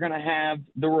Chiefs are going to have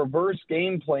the reverse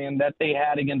game plan that they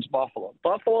had against Buffalo.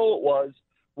 Buffalo, it was,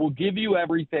 we'll give you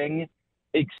everything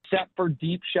except for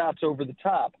deep shots over the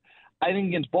top. I think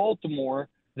against Baltimore,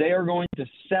 they are going to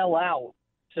sell out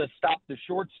to stop the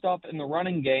short stuff in the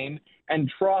running game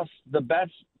and trust the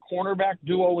best cornerback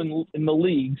duo in the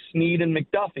league, Snead and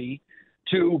McDuffie,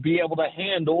 to be able to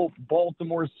handle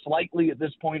Baltimore's slightly, at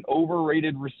this point,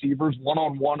 overrated receivers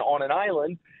one-on-one on an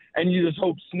island, and you just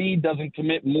hope Snead doesn't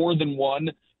commit more than one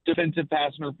defensive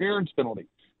pass interference penalty.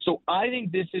 So I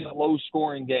think this is a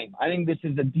low-scoring game. I think this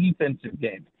is a defensive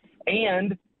game.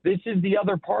 And this is the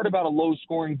other part about a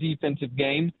low-scoring defensive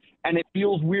game, and it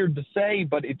feels weird to say,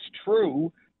 but it's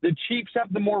true. The Chiefs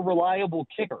have the more reliable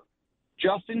kicker.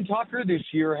 Justin Tucker this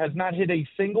year has not hit a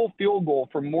single field goal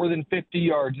from more than 50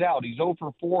 yards out. He's 0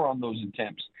 for 4 on those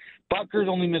attempts. Butker's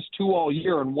only missed 2 all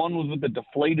year, and one was with a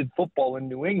deflated football in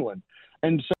New England.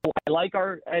 And so I like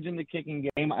our edge in the kicking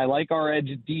game. I like our edge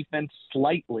at defense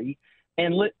slightly.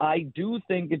 And I do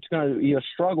think it's going to be a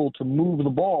struggle to move the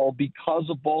ball because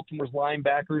of Baltimore's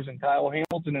linebackers and Kyle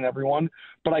Hamilton and everyone.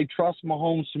 But I trust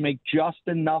Mahomes to make just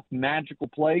enough magical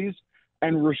plays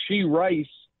and Rashee Rice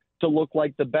to look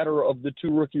like the better of the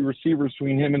 2 rookie receivers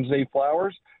between him and Zay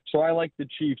Flowers. So I like the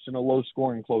Chiefs in a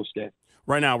low-scoring, close game.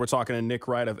 Right now, we're talking to Nick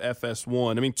Wright of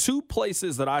FS1. I mean, 2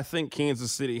 places that I think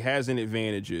Kansas City has an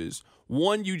advantage is,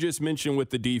 one, you just mentioned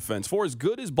with the defense. For as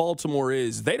good as Baltimore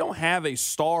is, they don't have a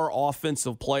star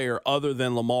offensive player other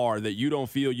than Lamar that you don't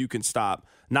feel you can stop.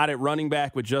 Not at running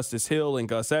back with Justice Hill and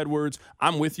Gus Edwards.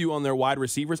 I'm with you on their wide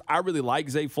receivers. I really like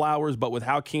Zay Flowers, but with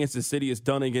how Kansas City has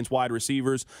done against wide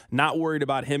receivers, not worried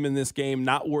about him in this game,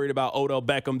 not worried about Odell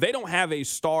Beckham. They don't have a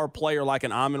star player like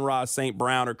an Amon-Ra St.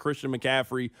 Brown or Christian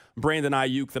McCaffrey, Brandon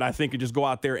Ayuk that I think could just go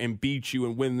out there and beat you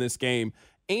and win this game.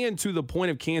 And to the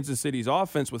point of Kansas City's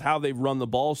offense with how they've run the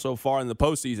ball so far in the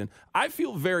postseason, I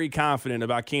feel very confident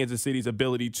about Kansas City's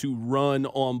ability to run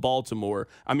on Baltimore.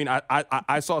 I mean,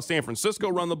 I saw San Francisco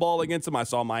run the ball against them. I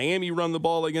saw Miami run the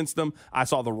ball against them. I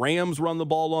saw the Rams run the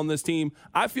ball on this team.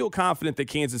 I feel confident that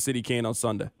Kansas City can on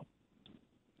Sunday.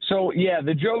 So, yeah,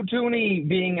 the Joe Thuney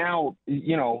being out,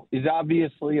 is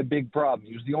obviously a big problem.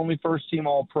 He was the only first-team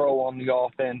All-Pro on the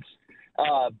offense,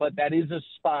 but that is a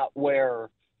spot where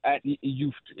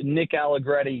Nick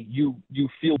Allegretti, you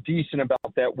feel decent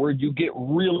about that. Where you get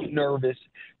really nervous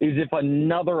is if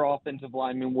another offensive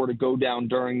lineman were to go down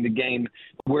during the game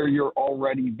where you're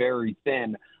already very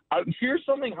thin. Here's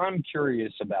something I'm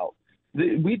curious about.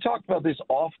 We talked about this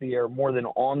off the air more than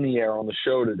on the air on the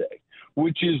show today,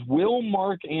 which is, will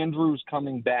Mark Andrews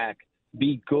coming back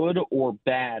be good or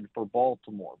bad for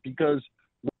Baltimore? Because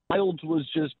Wilds was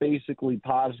just basically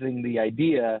positing the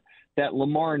idea that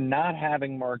Lamar not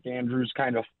having Mark Andrews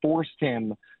kind of forced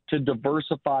him to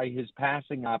diversify his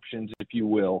passing options, if you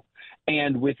will.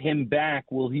 And with him back,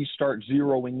 will he start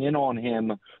zeroing in on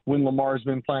him when Lamar's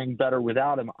been playing better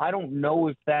without him? I don't know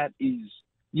if that is,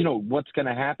 what's going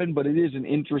to happen, but it is an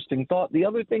interesting thought. The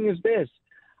other thing is this.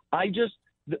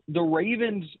 The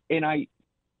Ravens,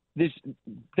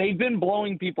 they've been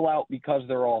blowing people out because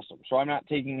they're awesome, so I'm not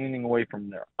taking anything away from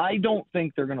there. I don't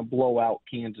think they're going to blow out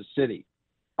Kansas City.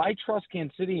 I trust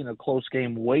Kansas City in a close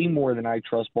game way more than I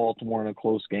trust Baltimore in a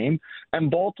close game.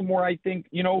 And Baltimore, I think,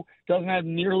 doesn't have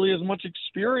nearly as much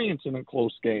experience in a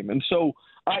close game. And so,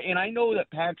 I know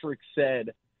that Patrick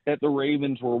said that the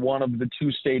Ravens were one of the 2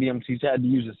 stadiums he's had to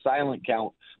use a silent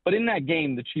count. But in that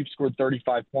game, the Chiefs scored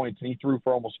 35 points, and he threw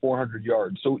for almost 400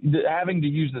 yards. So having to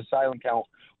use the silent count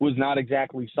was not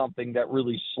exactly something that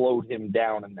really slowed him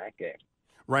down in that game.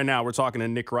 Right now, we're talking to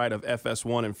Nick Wright of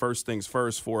FS1 and First Things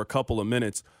First for a couple of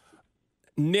minutes.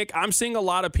 Nick, I'm seeing a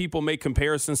lot of people make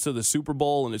comparisons to the Super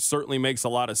Bowl, and it certainly makes a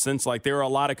lot of sense. Like, there are a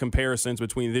lot of comparisons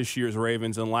between this year's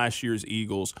Ravens and last year's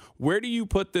Eagles. Where do you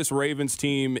put this Ravens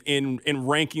team in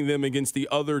ranking them against the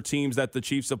other teams that the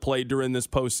Chiefs have played during this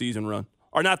postseason run?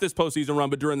 Or not this postseason run,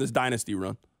 but during this dynasty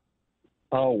run?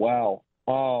 Oh, wow.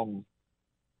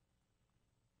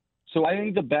 So I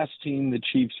think the best team the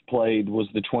Chiefs played was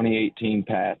the 2018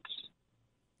 Pats.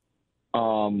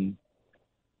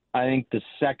 I think the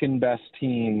second best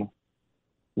team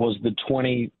was the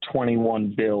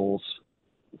 2021 Bills.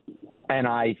 And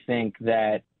I think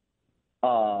that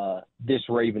this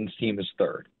Ravens team is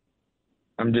third.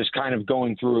 I'm just kind of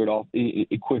going through it all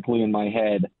quickly in my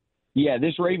head. Yeah,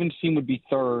 this Ravens team would be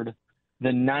third.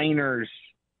 The Niners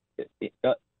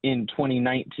in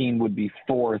 2019 would be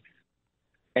fourth.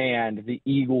 And the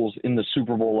Eagles in the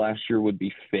Super Bowl last year would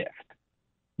be fifth.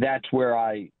 That's where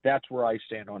I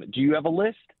stand on it. Do you have a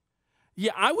list?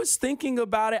 Yeah, I was thinking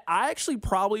about it. I actually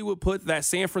probably would put that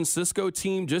San Francisco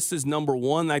team just as number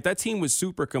one. Like, that team was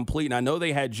super complete, and I know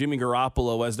they had Jimmy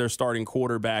Garoppolo as their starting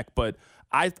quarterback, but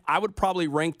I would probably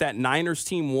rank that Niners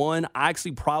team one. I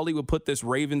actually probably would put this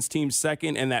Ravens team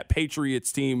second, and that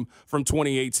Patriots team from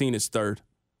 2018 is third.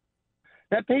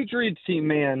 That Patriots team,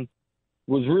 man,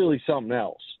 was really something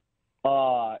else.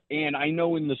 And I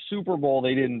know in the Super Bowl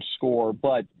they didn't score,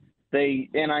 but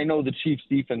and I know the Chiefs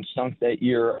defense stunk that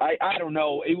year. I don't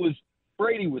know.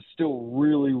 Brady was still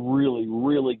really, really,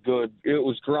 really good. It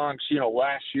was Gronk's,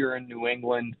 last year in New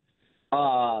England.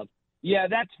 Yeah,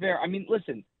 that's fair. I mean,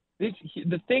 listen,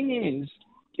 the thing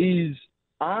is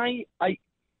I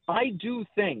do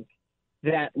think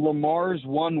that Lamar's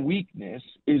one weakness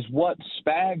is what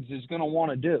Spags is going to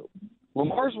want to do.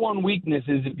 Lamar's one weakness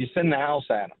is if you send the house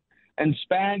at him. And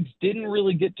Spags didn't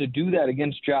really get to do that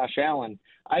against Josh Allen.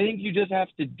 I think you just have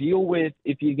to deal with,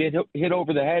 if you get hit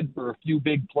over the head for a few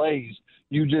big plays,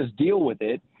 you just deal with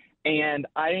it. And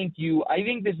I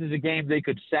think this is a game they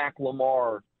could sack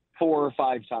Lamar 4 or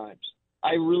 5 times.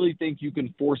 I really think you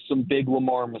can force some big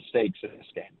Lamar mistakes in this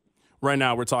game. Right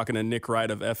now, we're talking to Nick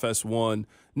Wright of FS1.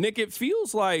 Nick, it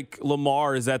feels like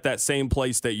Lamar is at that same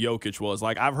place that Jokic was.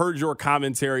 Like, I've heard your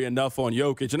commentary enough on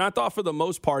Jokic, and I thought for the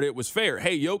most part it was fair.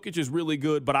 Hey, Jokic is really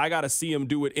good, but I got to see him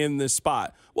do it in this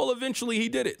spot. Well, eventually he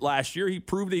did it last year. He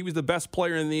proved that he was the best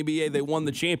player in the NBA. They won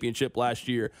the championship last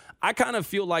year. I kind of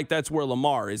feel like that's where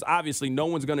Lamar is. Obviously, no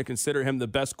one's going to consider him the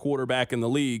best quarterback in the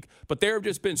league, but there have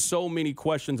just been so many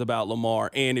questions about Lamar.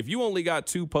 And if you only got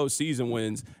 2 postseason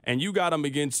wins and you got him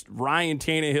against Ryan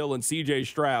Tannehill and C.J.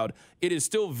 Stroud, it is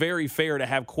still very fair to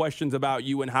have questions about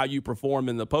you and how you perform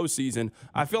in the postseason.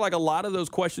 I feel like a lot of those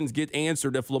questions get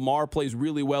answered if Lamar plays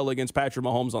really well against Patrick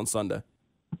Mahomes on Sunday.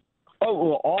 Oh,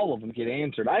 well, all of them get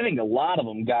answered. I think a lot of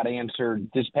them got answered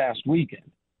this past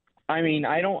weekend. I mean,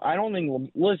 I don't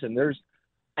think – listen, there's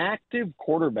active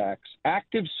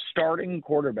starting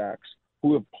quarterbacks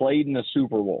who have played in the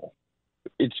Super Bowl.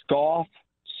 It's Goff,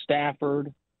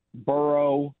 Stafford,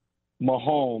 Burrow,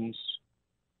 Mahomes,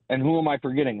 and who am I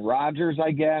forgetting? Rodgers,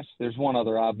 I guess. There's one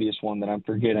other obvious one that I'm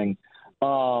forgetting.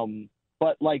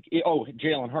 But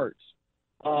Jalen Hurts.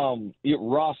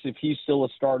 Russ, if he's still a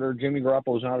starter, Jimmy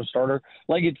Garoppolo's not a starter.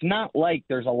 Like, it's not like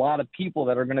there's a lot of people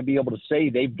that are going to be able to say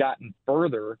they've gotten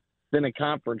further than a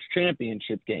conference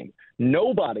championship game.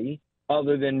 Nobody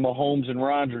other than Mahomes and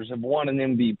Rodgers have won an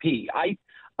MVP. I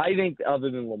think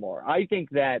other than Lamar, I think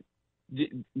that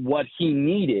what he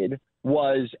needed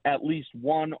was at least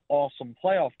one awesome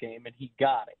playoff game, and he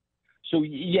got it. So,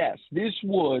 yes, this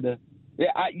would –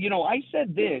 I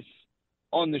said this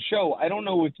on the show. I don't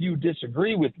know if you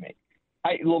disagree with me.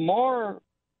 Lamar,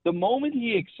 the moment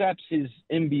he accepts his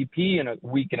MVP in a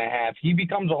week and a half, he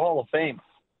becomes a Hall of Famer.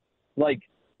 Like,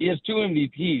 he has 2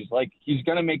 MVPs. Like, he's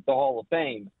going to make the Hall of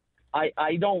Fame.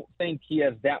 I don't think he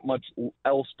has that much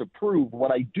else to prove.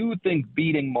 What I do think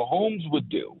beating Mahomes would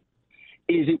do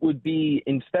is it would be,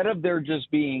 instead of there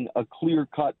just being a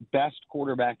clear-cut best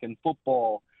quarterback in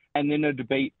football and then a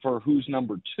debate for who's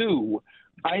number 2,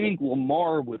 I think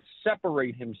Lamar would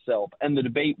separate himself and the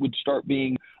debate would start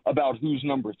being about who's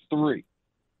number 3.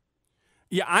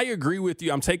 Yeah, I agree with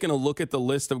you. I'm taking a look at the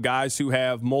list of guys who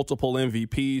have multiple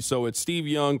MVPs. So it's Steve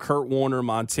Young, Kurt Warner,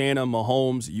 Montana,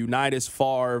 Mahomes, Unitas,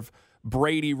 Favre,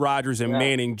 Brady, Rodgers, and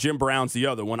Manning. Jim Brown's the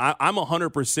other one. I'm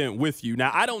 100% with you.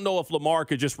 Now, I don't know if Lamar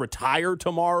could just retire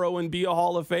tomorrow and be a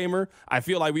Hall of Famer. I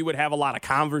feel like we would have a lot of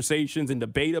conversations and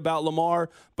debate about Lamar.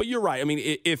 But you're right. I mean,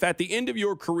 if at the end of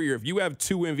your career, if you have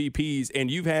 2 MVPs and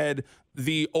you've had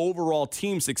the overall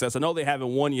team success, I know they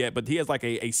haven't won yet, but he has like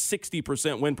a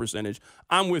 60% win percentage.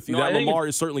 I'm with you. That Lamar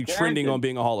is certainly trending on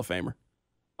being a Hall of Famer.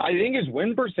 I think his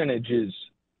win percentage is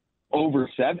over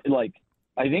 7. Like,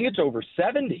 I think it's over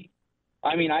 70.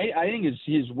 I mean, I think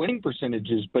his winning percentage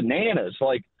is bananas.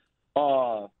 Like,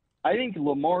 I think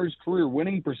Lamar's career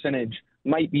winning percentage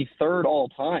might be third all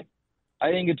time. I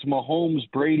think it's Mahomes,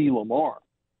 Brady, Lamar.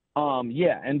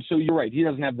 Yeah, and so you're right. He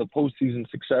doesn't have the postseason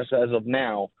success as of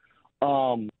now.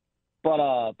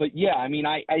 But yeah, I mean,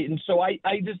 I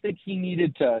just think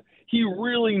he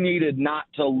really needed not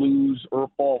to lose or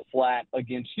fall flat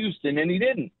against Houston, and he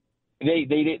didn't.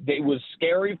 They was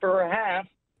scary for a half,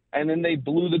 and then they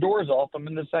blew the doors off them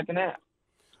in the second half.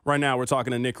 Right now, we're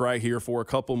talking to Nick Wright here for a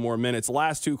couple more minutes.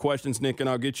 Last two questions, Nick, and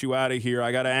I'll get you out of here.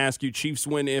 I got to ask you, Chiefs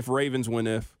win if, Ravens win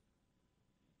if?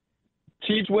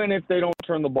 Chiefs win if they don't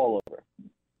turn the ball over.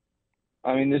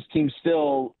 I mean, this team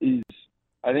still is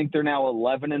 – I think they're now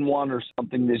 11-1 or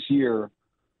something this year,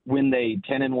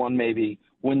 10-1 maybe,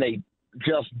 when they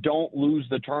just don't lose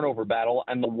the turnover battle.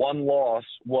 And the one loss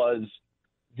was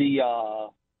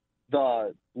the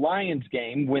Lions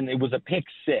game when it was a pick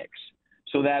six.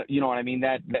 So that, you know what I mean,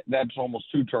 that's almost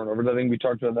two turnovers. I think we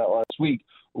talked about that last week.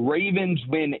 Ravens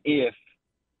win if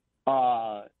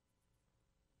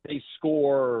they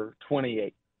score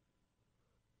 28.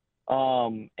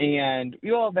 And,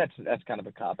 you know, that's kind of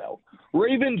a cop-out.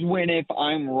 Ravens win if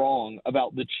I'm wrong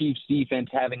about the Chiefs' defense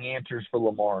having answers for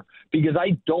Lamar, because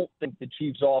I don't think the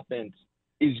Chiefs' offense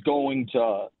is going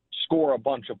to score a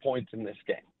bunch of points in this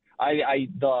game.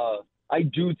 I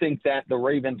do think that the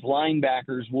Ravens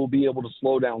linebackers will be able to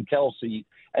slow down Kelsey,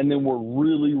 and then we're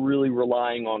really, really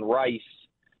relying on Rice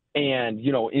and,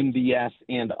 you know, MVS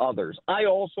and others. I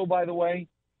also, by the way,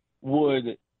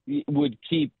 would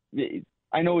keep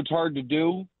 – I know it's hard to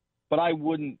do, but I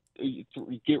wouldn't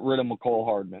get rid of McCole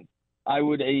Hardman.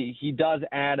 He does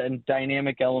add a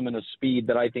dynamic element of speed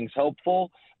that I think is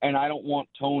helpful, and I don't want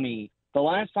Tony – the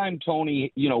last time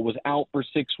Tony, you know, was out for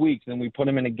 6 weeks and we put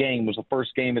him in a game was the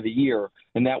first game of the year,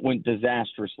 and that went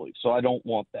disastrously. So I don't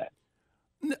want that.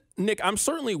 Nick, I'm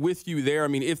certainly with you there. I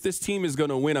mean, if this team is going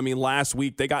to win, I mean, last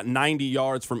week they got 90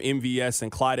 yards from MVS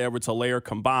and Clyde Edwards-Helaire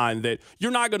combined, that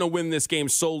you're not going to win this game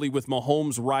solely with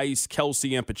Mahomes, Rice,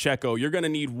 Kelsey, and Pacheco. You're going to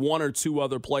need one or two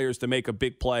other players to make a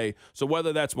big play. So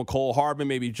whether that's McCole Hardman,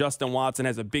 maybe Justin Watson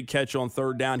has a big catch on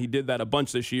third down. He did that a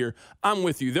bunch this year. I'm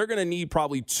with you. They're going to need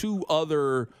probably two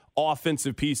other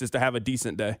offensive pieces to have a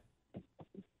decent day.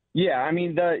 Yeah, I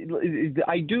mean,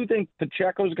 I do think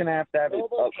Pacheco's going to have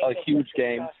a huge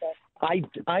game. I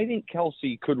think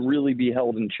Kelsey could really be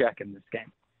held in check in this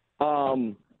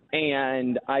game.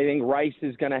 And I think Rice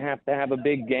is going to have a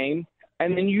big game.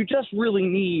 And then you just really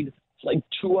need, like,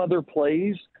 two other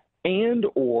plays and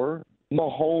or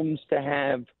Mahomes to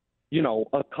have, you know,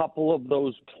 a couple of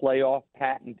those playoff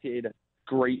patented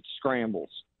great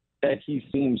scrambles that he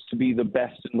seems to be the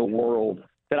best in the world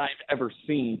that I've ever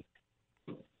seen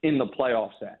in the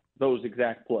playoffs at those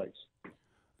exact plays.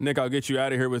 Nick, I'll get you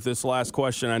out of here with this last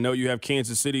question. I know you have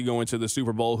Kansas City going to the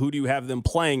Super Bowl. Who do you have them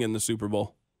playing in the Super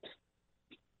Bowl?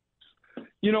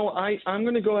 You know, I'm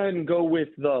going to go ahead and go with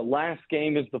the last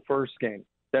game is the first game.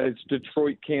 That it's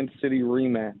Detroit-Kansas City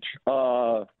rematch.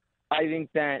 I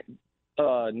think that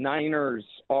Niners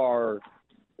are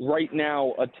right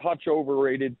now a touch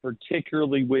overrated,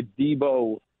 particularly with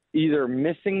Debo either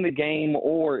missing the game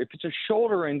or if it's a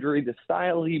shoulder injury, the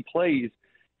style he plays,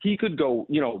 he could go,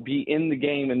 you know, be in the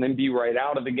game and then be right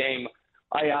out of the game.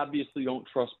 I obviously don't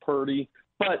trust Purdy,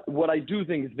 but what I do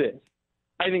think is this.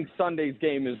 I think Sunday's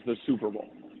game is the Super Bowl.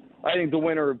 I think the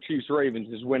winner of Chiefs-Ravens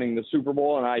is winning the Super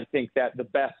Bowl, and I think that the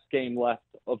best game left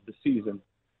of the season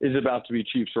is about to be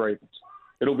Chiefs-Ravens.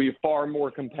 It'll be far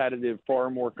more competitive, far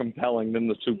more compelling than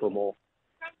the Super Bowl.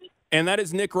 And that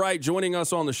is Nick Wright joining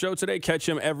us on the show today. Catch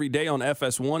him every day on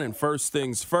FS1 and First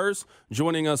Things First.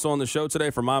 Joining us on the show today,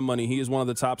 for my money, he is one of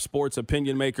the top sports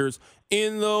opinion makers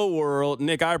in the world.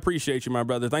 Nick, I appreciate you, my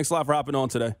brother. Thanks a lot for hopping on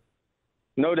today.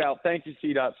 No doubt. Thank you,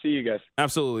 C-Dot. See you guys.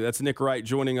 Absolutely. That's Nick Wright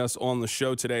joining us on the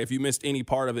show today. If you missed any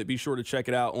part of it, be sure to check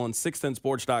it out on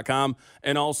 610sports.com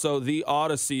and also the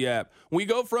Odyssey app. We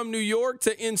go from New York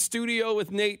to in studio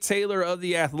with Nate Taylor of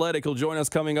The Athletic. He'll join us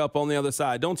coming up on the other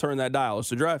side. Don't turn that dial. It's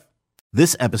The Drive.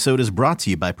 This episode is brought to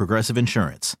you by Progressive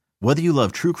Insurance. Whether you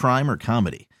love true crime or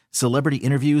comedy, celebrity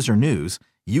interviews or news,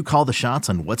 you call the shots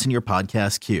on what's in your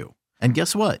podcast queue. And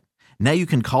guess what? Now you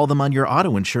can call them on your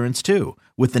auto insurance too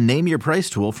with the Name Your Price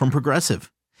tool from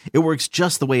Progressive. It works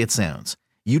just the way it sounds.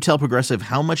 You tell Progressive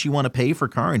how much you want to pay for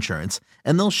car insurance,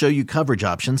 and they'll show you coverage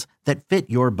options that fit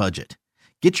your budget.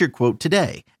 Get your quote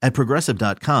today at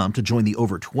Progressive.com to join the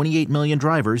over 28 million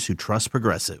drivers who trust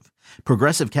Progressive.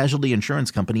 Progressive Casualty Insurance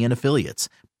Company and Affiliates.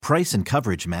 Price and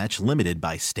coverage match limited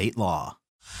by state law.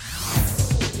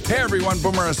 Hey everyone,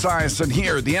 Boomer Esiason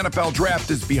here. The NFL Draft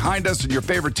is behind us and your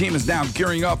favorite team is now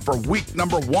gearing up for week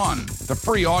number 1. The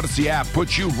free Odyssey app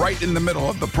puts you right in the middle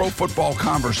of the pro football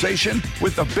conversation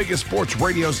with the biggest sports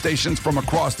radio stations from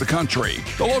across the country.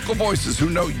 The local voices who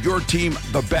know your team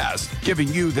the best, giving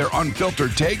you their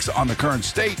unfiltered takes on the current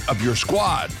state of your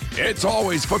squad. It's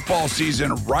always football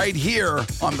season right here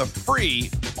on the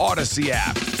free Odyssey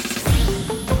app.